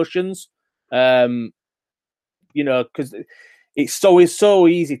of discussions. Because it's so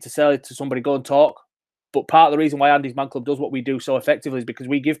easy to sell it to somebody, go and talk. But part of the reason why Andy's Man Club does what we do so effectively is because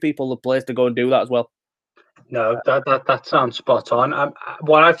we give people the place to go and do that as well. No, that sounds spot on.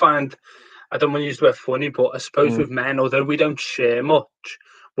 What I find, I don't want to use the word funny, but I suppose with men, although we don't share much,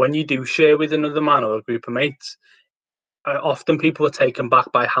 when you do share with another man or a group of mates, often people are taken back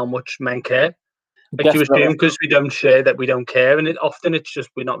by how much men care. Like you assume because we don't share that we don't care, and it's just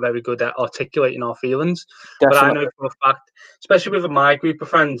we're not very good at articulating our feelings. Definitely. But I know for a fact, especially with my group of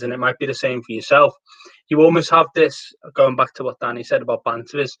friends, and it might be the same for yourself, you almost have this, going back to what Danny said about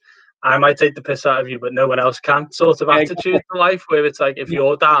banter, is I might take the piss out of you, but no one else can sort of attitude to life, where it's like, if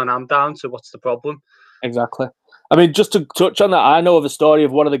you're down, I'm down, so what's the problem? Exactly. I mean, just to touch on that, I know of a story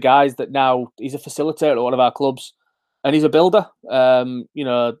of one of the guys that now, he's a facilitator at one of our clubs, and he's a builder. One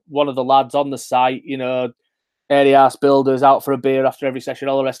of the lads on the site, airy ass builders, out for a beer after every session,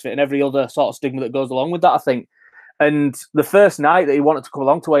 all the rest of it, and every other sort of stigma that goes along with that, I think. And the first night that he wanted to come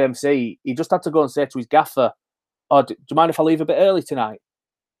along to AMC, he just had to go and say to his gaffer, "Oh, do you mind if I leave a bit early tonight?"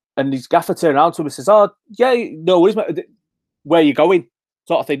 And his gaffer turned around to him and says, "Oh, yeah, no worries, mate. Where are you going?"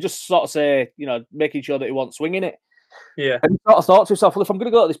 Sort of thing. Just sort of say, making sure that he wasn't swinging it. Yeah. And he sort of thought to himself, well, if I'm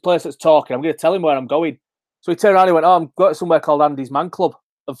going to go to this place that's talking, I'm going to tell him where I'm going. So he turned around and went, "Oh, I'm going to somewhere called Andy's Man Club."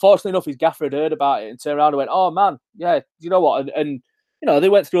 Unfortunately enough, his gaffer had heard about it and turned around and went, "Oh, man, yeah, you know what?" And they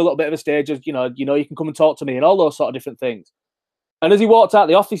went through a little bit of a stage of, you can come and talk to me and all those sort of different things. And as he walked out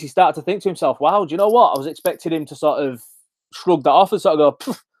the office, he started to think to himself, wow, do you know what? I was expecting him to sort of shrug that off and sort of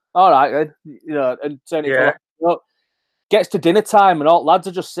go, all right, then, and turn it off. gets to dinner time and all lads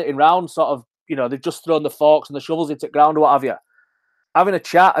are just sitting round, sort of, they've just thrown the forks and the shovels into the ground or what have you, having a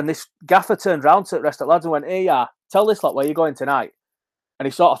chat, and this gaffer turned round to the rest of the lads and went, "Hey, tell this lot where you're going tonight." And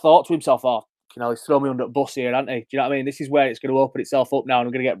he sort of thought to himself, "Oh, he's thrown me under a bus here, hasn't he? Do you know what I mean? This is where it's going to open itself up now, and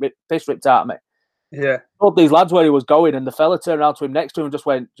I'm going to get piss ripped out of me." Yeah. Told these lads where he was going, and the fella turned around to him next to him and just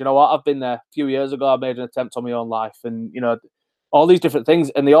went, "Do you know what? I've been there a few years ago. I made an attempt on my own life, and all these different things."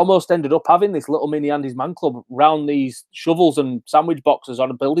 And they almost ended up having this little mini Andy's Man Club round these shovels and sandwich boxes on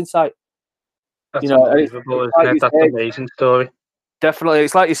a building site. That's unbelievable, isn't it? That's an amazing story. Definitely.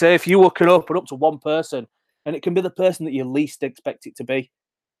 It's like you say, if you can open up to one person, and it can be the person that you least expect it to be.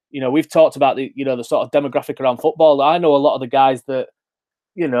 We've talked about the sort of demographic around football. I know a lot of the guys that,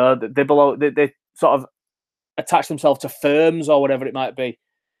 they sort of attach themselves to firms or whatever it might be,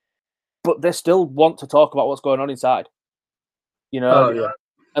 but they still want to talk about what's going on inside. Oh, yeah.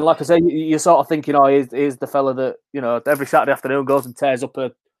 And like I say, you're sort of thinking, here's the fella that, every Saturday afternoon goes and tears up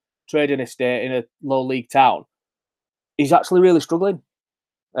a trading estate in a low league town. He's actually really struggling.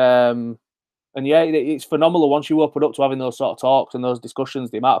 And yeah, it's phenomenal once you open up to having those sort of talks and those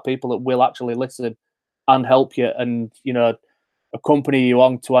discussions, the amount of people that will actually listen and help you and, accompany you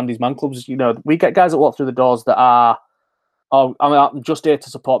on to Andy's Man Clubs. We get guys that walk through the doors that are, I'm just here to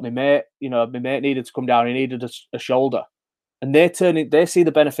support my mate. My mate needed to come down, he needed a shoulder. And they see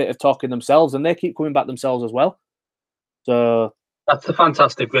the benefit of talking themselves and they keep coming back themselves as well. So that's a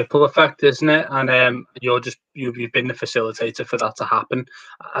fantastic ripple effect, isn't it? And you've been the facilitator for that to happen.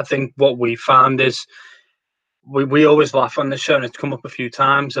 I think what we found is we always laugh on the show, and it's come up a few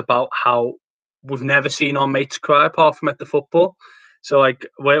times about how we've never seen our mates cry apart from at the football. So like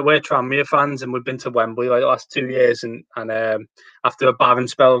we're Tranmere fans, and we've been to Wembley like the last 2 years, and after a barren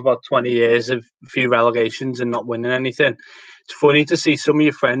spell of about 20 years of a few relegations and not winning anything, it's funny to see some of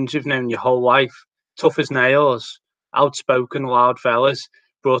your friends you've known your whole life, tough as nails, outspoken, loud fellas,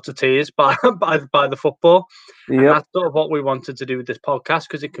 brought to tears by the football. Yep. And that's sort of what we wanted to do with this podcast,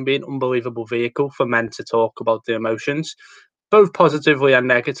 because it can be an unbelievable vehicle for men to talk about their emotions, both positively and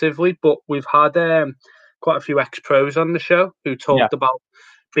negatively. But we've had quite a few ex-pros on the show who talked about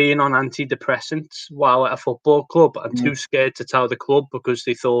being on antidepressants while at a football club and too scared to tell the club because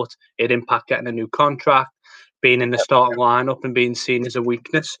they thought it'd impact getting a new contract, being in the starting lineup and being seen as a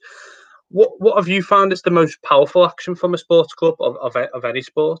weakness. What have you found is the most powerful action from a sports club of any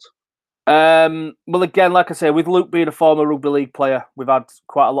sport? Well, again, like I say, with Luke being a former rugby league player, we've had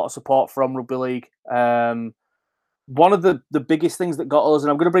quite a lot of support from rugby league. One of the biggest things that got us,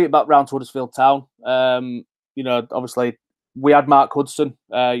 and I'm going to bring it back round to Huddersfield Town. Obviously, we had Mark Hudson,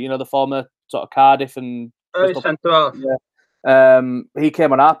 the former sort of Cardiff and centre half. Yeah. He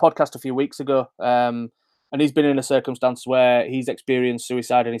came on our podcast a few weeks ago. And he's been in a circumstance where he's experienced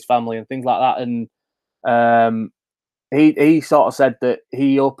suicide in his family and things like that. And he sort of said that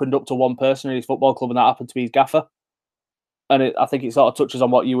he opened up to one person in his football club, and that happened to be his gaffer. And I think it sort of touches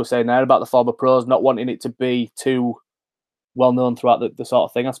on what you were saying there about the former pros not wanting it to be too well known throughout the sort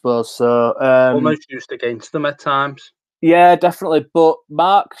of thing, I suppose. So almost used against them at times. Yeah, definitely. But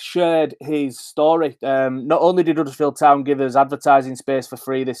Mark shared his story. Not only did Huddersfield Town give us advertising space for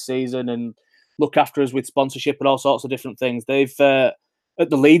free this season and look after us with sponsorship and all sorts of different things, they've at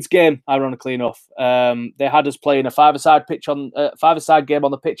the Leeds game, ironically enough, they had us playing a five-a-side game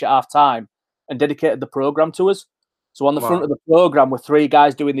on the pitch at half time and dedicated the programme to us. So on the front of the programme were three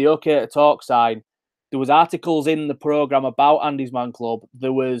guys doing the OK to Talk sign. There was articles in the programme about Andy's Man Club.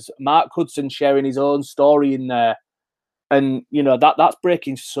 There was Mark Hudson sharing his own story in there. And, that's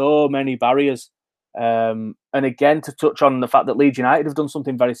breaking so many barriers. And again, to touch on the fact that Leeds United have done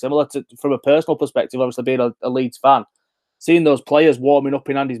something very similar from a personal perspective, obviously being a Leeds fan, seeing those players warming up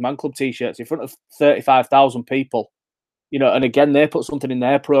in Andy's Man Club t-shirts in front of 35,000 people, and again, they put something in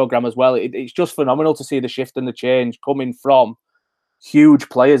their programme as well. It's just phenomenal to see the shift and the change coming from huge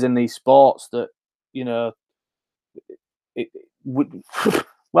players in these sports that,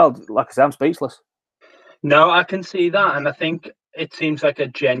 well, like I said, I'm speechless. No, I can see that. And I think it seems like a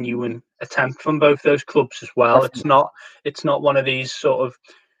genuine attempt from both those clubs as well. Definitely. It's not one of these sort of,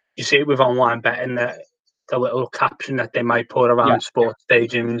 you see it with online betting, the little caption that they might put around sports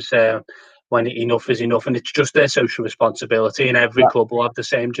stadiums when enough is enough, and it's just their social responsibility, and every club will have the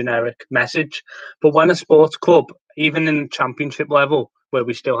same generic message. But when a sports club, even in championship level, where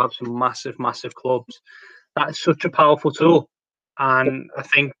we still have some massive, massive clubs, that is such a powerful tool. And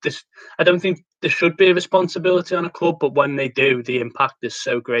I don't think there should be a responsibility on a club, but when they do, the impact is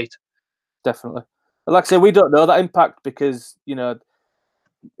so great. Definitely. Like I say, we don't know that impact because,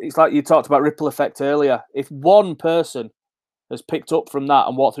 it's like you talked about ripple effect earlier. If one person has picked up from that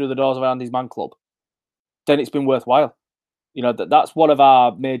and walked through the doors of Andy's Man Club, then it's been worthwhile. You know, that's one of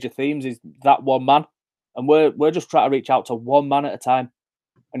our major themes is that one man. And we're just trying to reach out to one man at a time.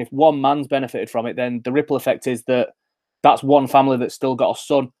 And if one man's benefited from it, then the ripple effect is that's one family that's still got a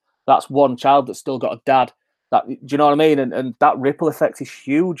son. That's one child that's still got a dad. Do you know what I mean? And that ripple effect is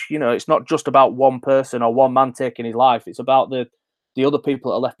huge. You know, it's not just about one person or one man taking his life. It's about the other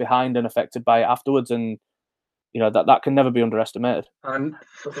people that are left behind and affected by it afterwards. And, you know, that can never be underestimated. And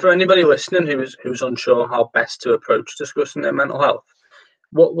for anybody listening who's unsure how best to approach discussing their mental health,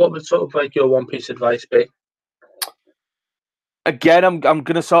 what would sort of like your one piece of advice be? Again, I'm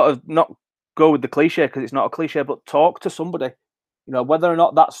going to sort of not go with the cliche because it's not a cliche, but talk to somebody. You know, whether or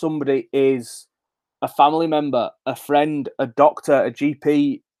not that somebody is a family member, a friend, a doctor, a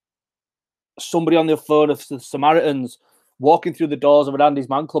GP, somebody on the phone of the Samaritans, walking through the doors of an Andy's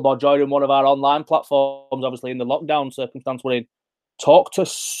Man Club or joining one of our online platforms, obviously in the lockdown circumstance we're in, talk to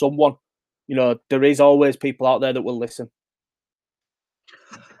someone. You know, there is always people out there that will listen.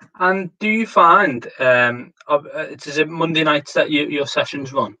 And do you find, is it Monday nights that your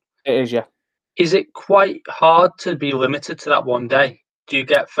sessions run? It is, yeah. Is it quite hard to be limited to that one day? Do you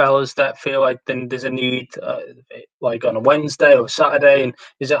get fellas that feel like then there's a need, like on a Wednesday or Saturday, and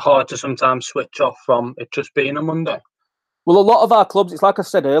is it hard to sometimes switch off from it just being a Monday? Well, a lot of our clubs, it's like I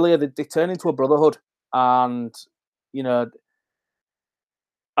said earlier, they turn into a brotherhood. And, you know,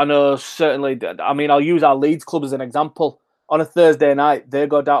 I know certainly, I mean, I'll use our Leeds club as an example. On a Thursday night, they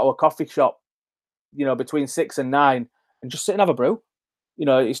go down to a coffee shop, you know, between 6 and 9 and just sit and have a brew. You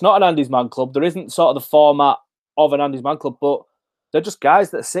know, it's not an Andy's Man Club. There isn't sort of the format of an Andy's Man Club, but they're just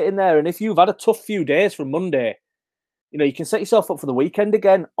guys that are sitting there. And if you've had a tough few days from Monday, you know, you can set yourself up for the weekend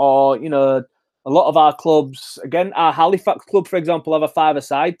again. Or, you know, a lot of our clubs, again, our Halifax club, for example, have a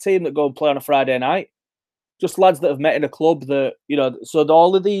five-a-side team that go and play on a Friday night. Just lads that have met in a club that, you know, so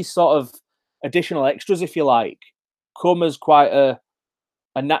all of these sort of additional extras, if you like, come as quite a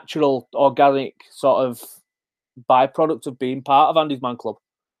natural, organic sort of byproduct of being part of Andy's Man Club.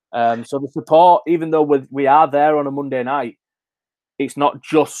 So the support, even though we are there on a Monday night, it's not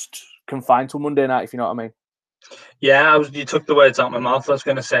just confined to a Monday night, if you know what I mean. Yeah, you took the words out of my mouth. I was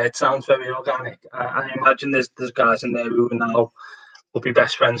going to say it sounds very organic. I imagine there's guys in there who now will be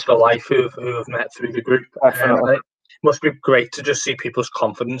best friends for life who have met through the group. It must be great to just see people's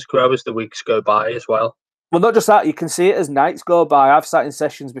confidence grow as the weeks go by as well. Well, not just that, you can see it as nights go by. I've sat in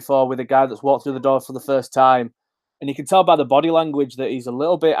sessions before with a guy that's walked through the door for the first time, and you can tell by the body language that he's a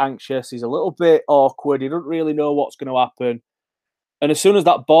little bit anxious, he's a little bit awkward, he doesn't really know what's going to happen. And as soon as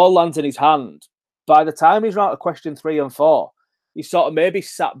that ball lands in his hand, by the time he's around to question 3 and 4, he's sort of maybe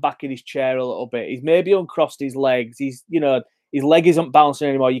sat back in his chair a little bit. He's maybe uncrossed his legs. He's, you know, his leg isn't bouncing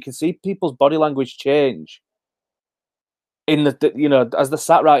anymore. You can see people's body language change in the you know, as they're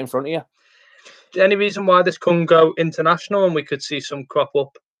sat right in front of you. Any reason why this couldn't go international and we could see some crop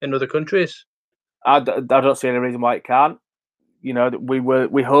up in other countries? I don't see any reason why it can't. You know,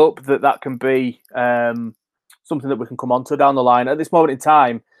 we hope that can be something that we can come onto down the line. At this moment in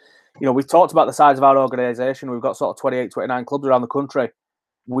time, you know, we've talked about the size of our organisation. We've got sort of 28, 29 clubs around the country.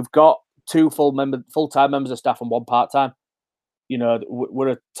 We've got 2 full-time members of staff and 1 part-time. You know, we're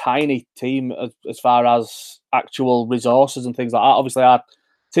a tiny team as far as actual resources and things like that. Obviously, our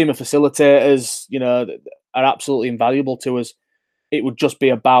team of facilitators, you know, are absolutely invaluable to us. It would just be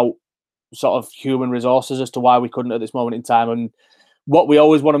about sort of human resources as to why we couldn't at this moment in time. And what we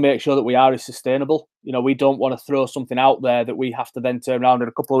always want to make sure that we are is sustainable. You know, we don't want to throw something out there that we have to then turn around in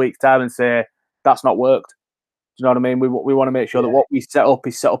a couple of weeks' time and say, that's not worked. Do you know what I mean? We want to make sure that what we set up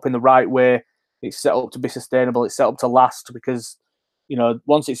is set up in the right way. It's set up to be sustainable. It's set up to last because, you know,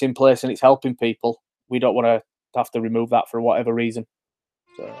 once it's in place and it's helping people, we don't want to have to remove that for whatever reason.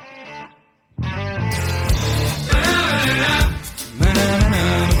 So.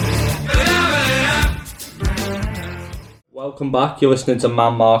 Welcome back. You're listening to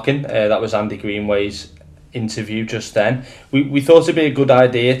Man Marking. That was Andy Greenway's interview just then. We thought it'd be a good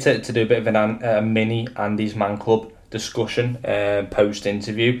idea to do a bit of a mini Andy's Man Club discussion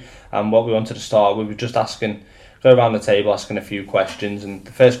post-interview. And what we wanted to start with was just go around the table asking a few questions. And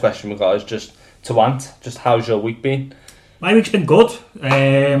the first question we got is just to Ant, just how's your week been? My week's been good. I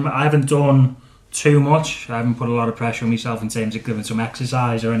haven't done too much. I haven't put a lot of pressure on myself in terms of giving some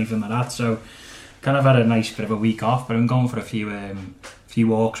exercise or anything like that. So kind of had a nice bit of a week off, but I'm going for a few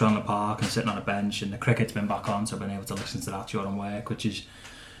walks around the park and sitting on a bench, and the cricket's been back on, so I've been able to listen to that during work, which is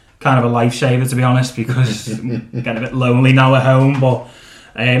kind of a lifesaver, to be honest, because I'm getting a bit lonely now at home. But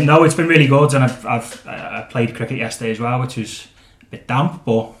no, it's been really good, and I played cricket yesterday as well, which was a bit damp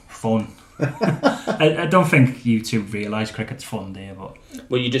but fun. I don't think you two realise cricket's fun, do you? But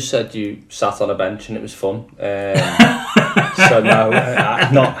well, you just said you sat on a bench and it was fun. So no,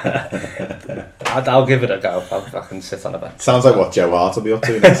 I'm not. I'll give it a go. I can sit on a bench. Sounds like what Joe Hart will be up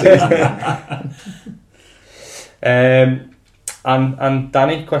to next season. And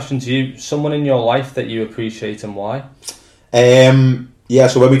Danny, question to you: someone in your life that you appreciate and why? Yeah.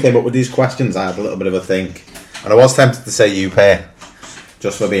 So when we came up with these questions, I had a little bit of a think, and I was tempted to say you pair,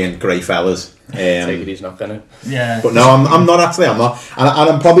 just for being great fellas. Take it he's not gonna. Yeah. But no, I'm not actually. I'm not, and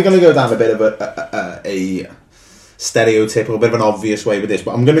I'm probably going to go down a bit of a stereotypical, bit of an obvious way with this.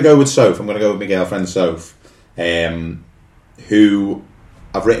 But I'm going to go with Soph. I'm going to go with my girlfriend Soph, who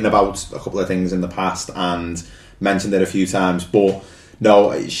I've written about a couple of things in the past and mentioned it a few times. But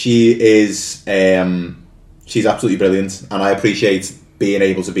no, she is. She's absolutely brilliant, and I appreciate being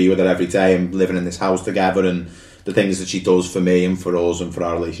able to be with her every day and living in this house together and the things that she does for me and for us and for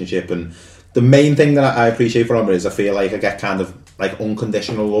our relationship. And the main thing that I appreciate from her is I feel like I get kind of like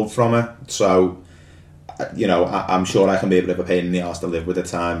unconditional love from her. So, you know, I'm sure I can be a bit of a pain in the arse to live with at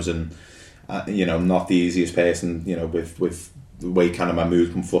times, and you know, not the easiest person, you know, with the way kind of my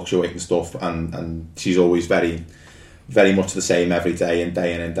mood can fluctuate and stuff. And she's always very, very much the same every day and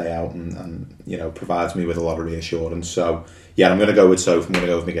day in and day out, and you know, provides me with a lot of reassurance. So yeah, I'm going to go with Soph. I'm going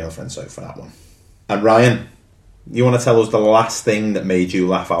to go with my girlfriend Soph for that one. And Ryan, you want to tell us the last thing that made you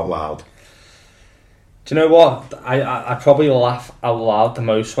laugh out loud? Do you know what? I probably laugh out loud the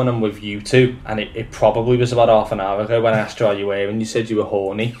most when I'm with you two, and it probably was about half an hour ago when I asked you how you were and you said you were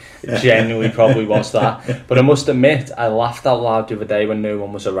horny. It genuinely probably was that. But I must admit, I laughed out loud the other day when no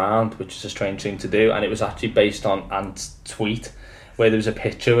one was around, which is a strange thing to do, and it was actually based on Ant's tweet, where there was a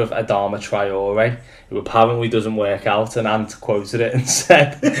picture of Adama Traore, who apparently doesn't work out, and Ant quoted it and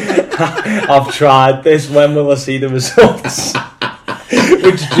said, "I've tried this, when will I see the results?"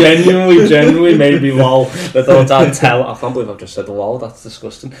 Which genuinely made me lol. I thought I'd tell. I can't believe I've just said lol. That's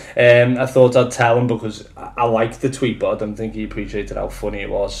disgusting. I thought I'd tell him because I liked the tweet, but I don't think he appreciated how funny it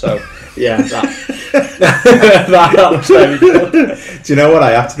was. So yeah, that was very good. Do you know what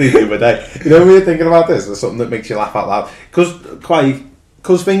I actually do with that? You know, when you're thinking about this, there's something that makes you laugh out loud.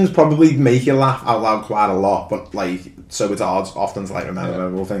 Because things probably make you laugh out loud quite a lot, but like, so it's hard often to like remember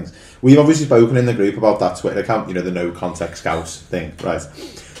memorable things. We've obviously spoken in the group about that Twitter account, you know, the No Context Scouse thing, right?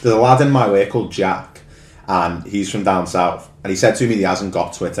 There's a lad in my way called Jack, and he's from down south, and he said to me he hasn't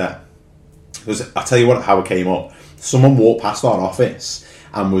got Twitter. Because I'll tell you how it came up. Someone walked past our office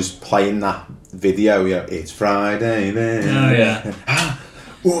and was playing that video, you know, it's Friday then. Oh, yeah.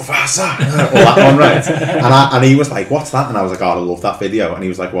 Mufasa, all that one, right? And he was like, "What's that?" And I was like, "Oh, I love that video." And he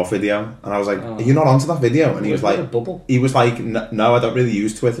was like, "What video?" And I was like, "Are you not onto that video?" And he was like, "No, I don't really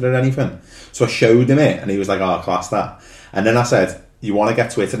use Twitter or anything." So I showed him it, and he was like, "Oh, class that." And then I said, "You want to get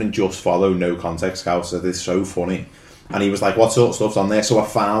Twitter and just follow No Context Scouts? They're so funny." And he was like, "What sort of stuff's on there?" So I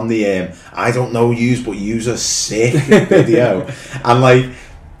found the I don't know use a sick video, and like,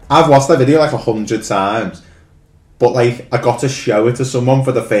 I've watched that video like 100 times. But like, I got to show it to someone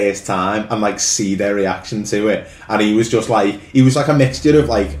for the first time and like see their reaction to it, and he was like a mixture of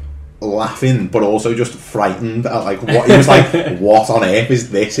like laughing but also just frightened at like what he was like, what on earth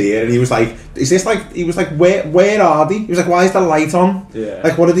is this here? And he was like, is this like, he was like, where are they? He was like, why is the light on? Yeah.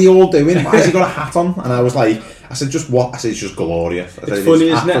 Like, what are they all doing? Why has he got a hat on? And I was like, I said, just what? I said, it's just glorious. I said, it's funny,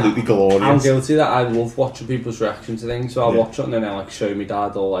 it's isn't absolutely it? glorious. I'm guilty of that. I love watching people's reaction to things, so I'll watch it and then I'll like show me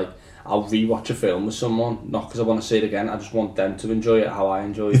dad, or like I'll rewatch a film with someone, not because I want to see it again. I just want them to enjoy it how I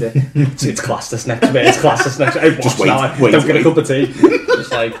enjoyed it. It's class this next bit. It's class this next bit. Just wait. Don't get a cup of tea.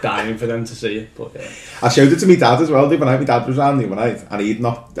 Just like dying for them to see it. But yeah, I showed it to my dad as well the other night. My dad was around the other night, and he'd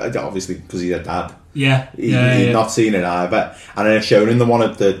not, obviously because he's a dad. He'd not seen it either. And then I showed him the one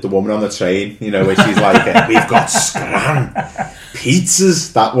of the woman on the train, you know, where she's like, "We've got scran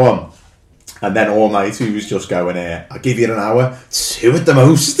pizzas," that one. And then all night he was just going, "I'll give you an hour, 2 at the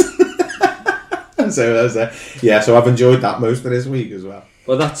most." So so I've enjoyed that most of this week as well.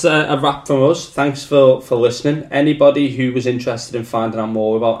 Well, that's a wrap from us. Thanks for listening. Anybody who was interested in finding out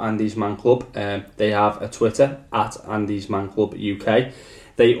more about Andy's Man Club, they have a Twitter at Andy's Man Club UK.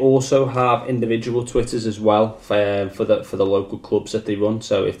 They also have individual Twitters as well for the local clubs that they run.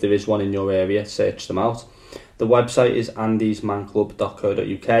 So if there is one in your area, search them out. The website is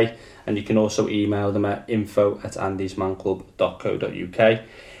andysmanclub.co.uk, and you can also email them at info@andysmanclub.co.uk.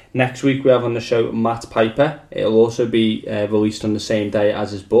 Next week we have on the show Matt Piper. It'll also be released on the same day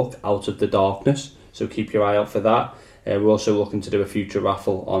as his book, Out of the Darkness, so keep your eye out for that. We're also looking to do a future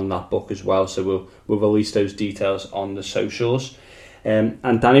raffle on that book as well, so we'll release those details on the socials. And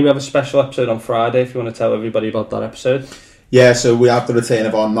Danny, we have a special episode on Friday if you want to tell everybody about that episode. Yeah, so we have the return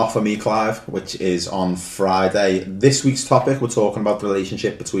of our Not For Me Clive, which is on Friday. This week's topic, we're talking about the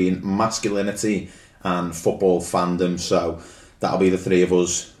relationship between masculinity and football fandom. So that'll be the three of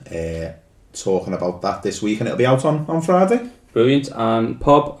us talking about that this week, and it'll be out on Friday. Brilliant. And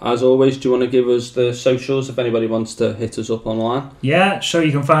Pob, as always, do you want to give us the socials if anybody wants to hit us up online? Yeah, so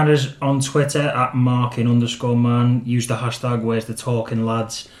you can find us on Twitter at @marking_man. Use the hashtag Where's the Talking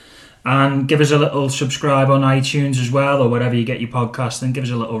Lads. And give us a little subscribe on iTunes as well, or wherever you get your podcast, and give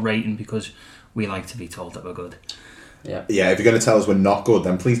us a little rating, because we like to be told that we're good. Yeah, if you're going to tell us we're not good,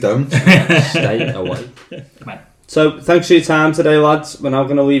 then please don't. Stay away. So, thanks for your time today, lads. We're now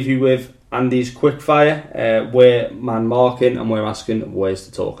going to leave you with Andy's quickfire. We're man marking, and we're asking, where's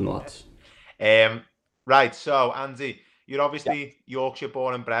the talking, lads? Right, so Andy, you're obviously Yorkshire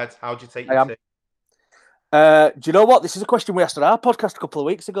born and bred. How do you take I your am. tea? Do you know what? This is a question we asked on our podcast a couple of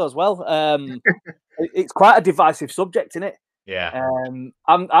weeks ago as well. It's quite a divisive subject, isn't it? Yeah.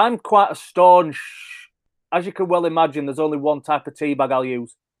 I'm quite a staunch. As you can well imagine, there's only one type of tea bag I'll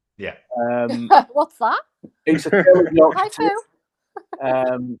use. Yeah. What's that? It's a Taylor's Yorkshire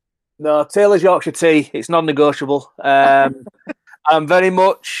tea. No, Taylor's Yorkshire tea. It's non-negotiable. I'm very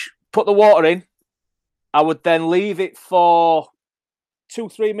much put the water in. I would then leave it for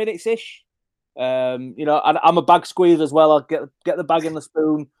 2-3 minutes ish. I'm a bag squeeze as well. I'll get the bag in the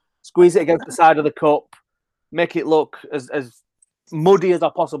spoon, squeeze it against the side of the cup, make it look as muddy as I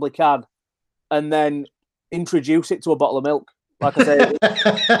possibly can, and then introduce it to a bottle of milk. Like I say,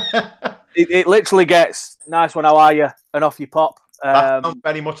 it literally gets nice one. How are you? And off you pop. That sounds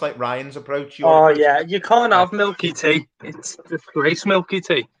very much like Ryan's approach. Yeah, you can't have milky tea. It's disgrace milky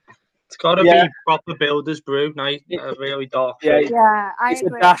tea. It's got to be proper builder's brew, nice, really dark. Yeah, I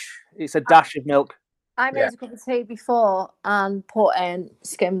agree. It's a dash of milk. I made a cup of tea before and put in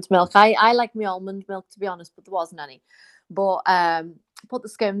skimmed milk. I like my almond milk, to be honest, but there wasn't any. But put the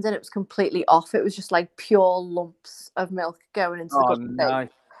skimmed in, it was completely off. It was just like pure lumps of milk going into the cup of tea. Nice.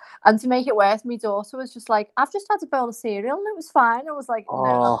 And to make it worse, my daughter was just like, I've just had a bowl of cereal and it was fine. I was like,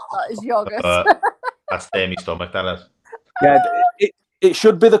 no, that is yogurt. That's my stomach, that is. Yeah, it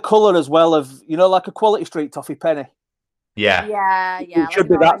should be the colour as well of, like a Quality Street toffee penny. Yeah. Yeah. It should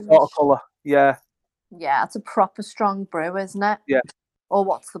be that sort of colour. Yeah. Yeah, it's a proper strong brew, isn't it? Yeah. Or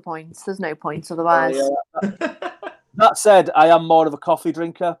what's the point? There's no point otherwise. That said, I am more of a coffee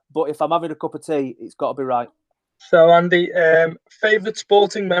drinker, but if I'm having a cup of tea, it's got to be right. So, Andy, favourite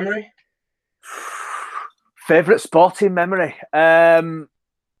sporting memory? Favourite sporting memory? One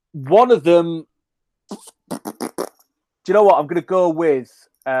of them... Do you know what? I'm going to go with...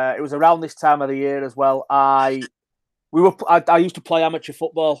 it was around this time of the year as well. I used to play amateur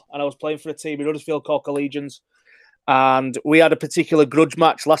football, and I was playing for a team in Huddersfield called Collegians. And we had a particular grudge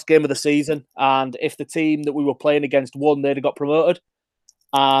match last game of the season. And if the team that we were playing against won, they'd have got promoted.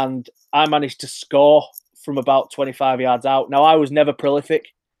 And I managed to score from about 25 yards out. Now, I was never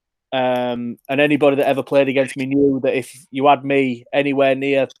prolific. And anybody that ever played against me knew that if you had me anywhere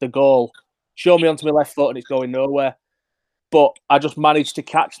near the goal, show me onto my left foot and it's going nowhere. But I just managed to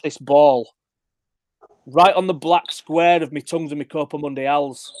catch this ball right on the black square of my tongues and my Copa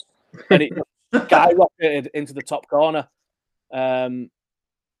Mundials. And it skyrocketed into the top corner. And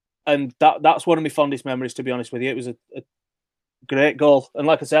that's one of my fondest memories, to be honest with you. It was a great goal. And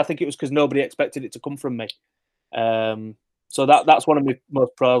like I say, I think it was because nobody expected it to come from me. So that's one of my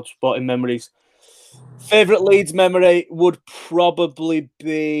most proud sporting memories. Favourite Leeds memory would probably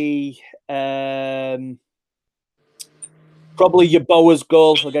be probably Yeboah's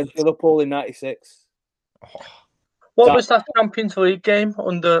goal against Liverpool in '96. What was that Champions League game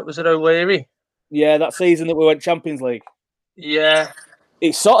under? Was it O'Leary? Yeah, that season that we went Champions League. Yeah.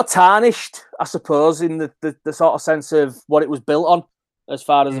 It's sort of tarnished, I suppose, in the sort of sense of what it was built on, as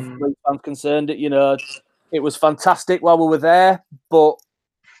far as the Leeds fans concerned. It was fantastic while we were there, but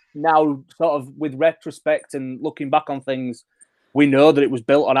now, sort of with retrospect and looking back on things, we know that it was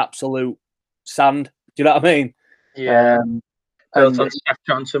built on absolute sand. Do you know what I mean? Yeah. Built on Steph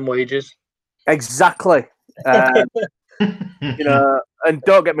Johnson wages. Exactly. And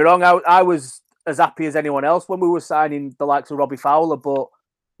don't get me wrong, I was as happy as anyone else when we were signing the likes of Robbie Fowler, but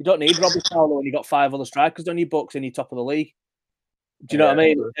you don't need Robbie Fowler when you got 5 other strikers on your books and you're top of the league. Do you know what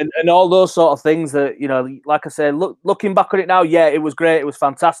I mean? And all those sort of things that, like I said, looking back on it now, yeah, it was great, it was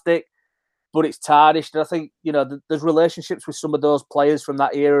fantastic, but it's tarnished. And I think, there's relationships with some of those players from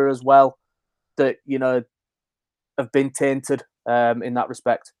that era as well that, have been tainted in that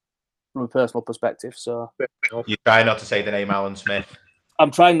respect from a personal perspective. So you try not to say the name Alan Smith. I'm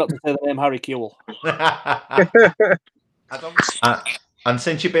trying not to say the name Harry Kewell. And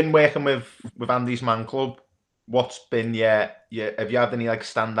since you've been working with Andy's Man Club, what's been have you had any like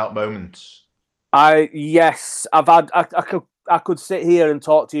standout moments? Yes, I've had. I could sit here and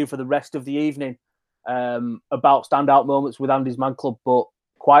talk to you for the rest of the evening about standout moments with Andy's Man Club, but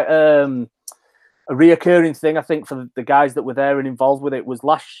quite a reoccurring thing I think for the guys that were there and involved with it was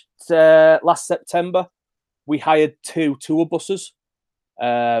last September. We hired 2 tour buses,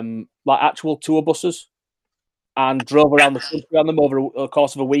 like actual tour buses, and drove around the country on them over the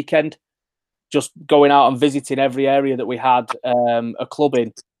course of a weekend, just going out and visiting every area that we had a club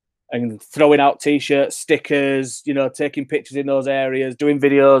in, and throwing out T-shirts, stickers, taking pictures in those areas, doing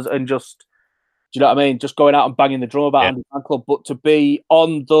videos, and just, do you know what I mean? Just going out and banging the drum about Andy's Man Club. But to be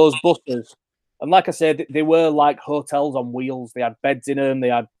on those buses, and like I said, they were like hotels on wheels. They had beds in them. They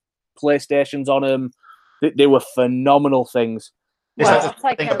had PlayStations on them. They were phenomenal things. I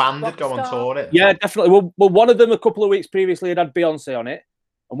think a band did go on tour. Yeah, definitely. Well, one of them a couple of weeks previously had Beyonce on it,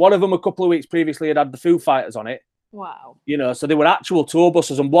 and one of them a couple of weeks previously had the Foo Fighters on it. Wow. So they were actual tour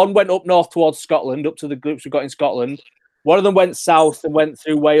buses, and one went up north towards Scotland, up to the groups we got in Scotland. One of them went south and went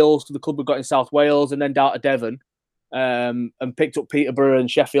through Wales to the club we got in South Wales, and then down to Devon, and picked up Peterborough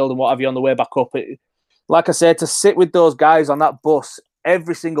and Sheffield and what have you on the way back up. Like I said, to sit with those guys on that bus,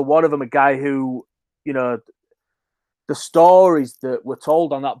 every single one of them a guy who, the stories that were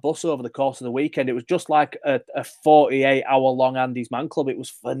told on that bus over the course of the weekend, it was just like a 48-hour-long Andy's Man Club. It was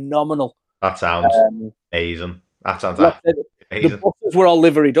phenomenal. That sounds amazing. That sounds amazing. The buses were all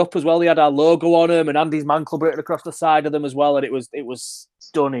liveried up as well. They had our logo on them and Andy's Man Club written across the side of them as well, and it was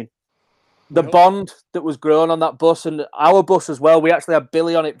stunning. The bond that was grown on that bus, and our bus as well, we actually had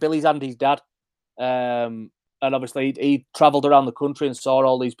Billy on it. Billy's Andy's dad. And obviously he travelled around the country and saw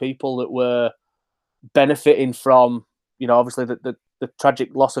all these people that were benefiting from, obviously the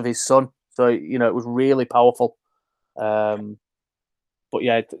tragic loss of his son. So, it was really powerful. But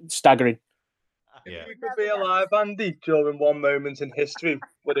yeah, staggering. If you could be alive, Andy, during one moment in history,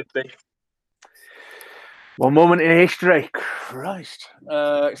 would it be? One moment in history? Christ.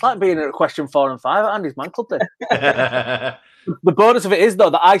 It's like being at question 4 and 5 at Andy's Man Club then. The bonus of it is, though,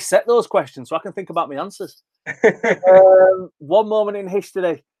 that I set those questions so I can think about my answers. One moment in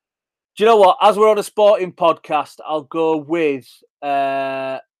history. Do you know what? As we're on a sporting podcast, I'll go with...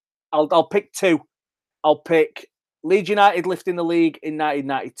 I'll pick 2. I'll pick Leeds United lifting the league in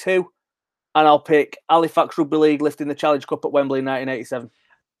 1992, and I'll pick Halifax Rugby League lifting the Challenge Cup at Wembley in 1987.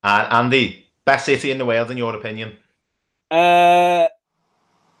 Andy, best city in the world in your opinion?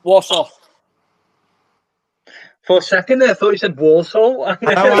 Warsaw. For a second there, I thought you said Warsaw.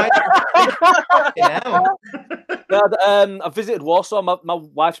 I visited Warsaw. My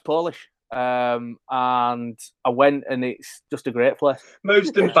wife's Polish. And I went, and it's just a great place.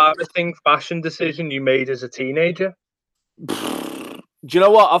 Most embarrassing fashion decision you made as a teenager? Do you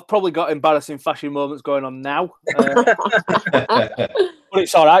know what? I've probably got embarrassing fashion moments going on now. But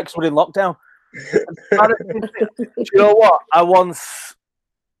it's all right because we're in lockdown. Do you know what?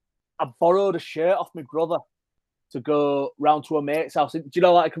 I borrowed a shirt off my brother to go round to a mate's house. Do you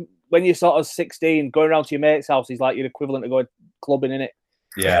know, like when you're sort of 16, going around to your mate's house is like your equivalent of going clubbing, innit?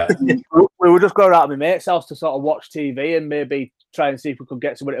 Yeah. We would just go around to my mate's house to sort of watch TV and maybe try and see if we could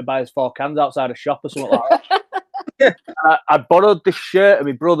get somebody to buy us 4 cans outside a shop or something like that. I borrowed this shirt of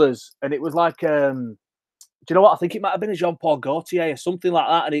my brother's, and it was like, do you know what? I think it might have been a Jean-Paul Gaultier or something like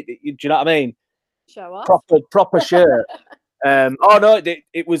that. And do you know what I mean? Show off. Proper shirt. Oh no,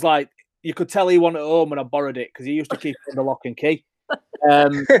 it was like you could tell he wanted it home when I borrowed it because he used to keep it in the lock and key.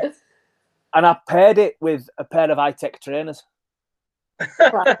 And I paired it with a pair of high-tech trainers.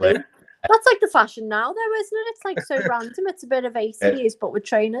 Right. That's like the fashion now, though, isn't it? It's like so random. It's a bit of 80s, but with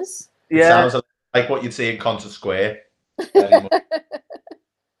trainers. Yeah, it sounds like what you'd see in Concert Square. So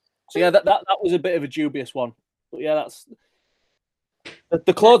yeah, that was a bit of a dubious one. But yeah, that's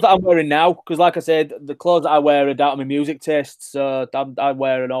the clothes that I'm wearing now. Because, like I said, the clothes that I wear are down to my music tastes. So I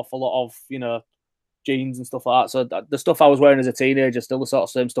wear an awful lot of jeans and stuff like that. So the stuff I was wearing as a teenager is still the sort of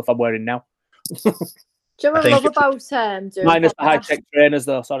same stuff I'm wearing now. Do you know what I love about doing minus the high-tech trainers,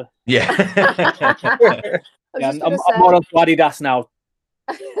 though? Sorry. Yeah. I'm more on Adidas now.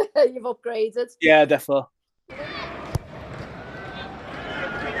 You've upgraded. Yeah, definitely.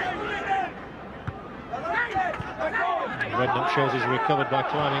 Redknapp shows he's recovered by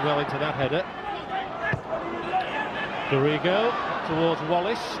climbing well into that header. Dorigo towards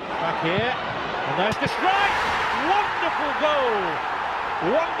Wallace, back here, and there's the strike! Wonderful goal!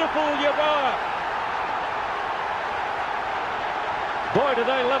 Wonderful Yeboah! Boy, do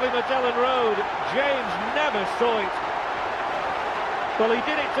they love him at Ellen Road. James never saw it. Well, he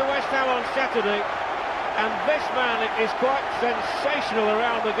did it to West Ham on Saturday, and this man is quite sensational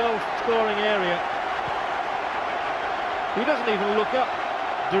around the goal-scoring area. He doesn't even look up.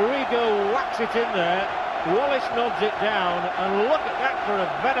 Dorigo whacks it in there. Wallace nods it down, and look at that for a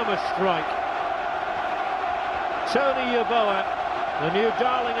venomous strike. Tony Yeboah, the new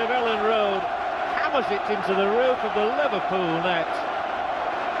darling of Ellen Road, hammers it into the roof of the Liverpool net.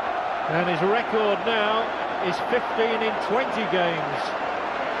 And his record now is 15 in 20 games.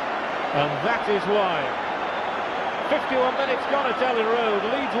 And that is why. 51 minutes gone at Ellen Road,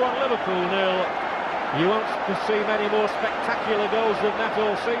 Leeds 1, Liverpool 0. You won't see many more spectacular goals than that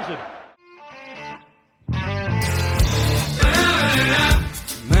all season.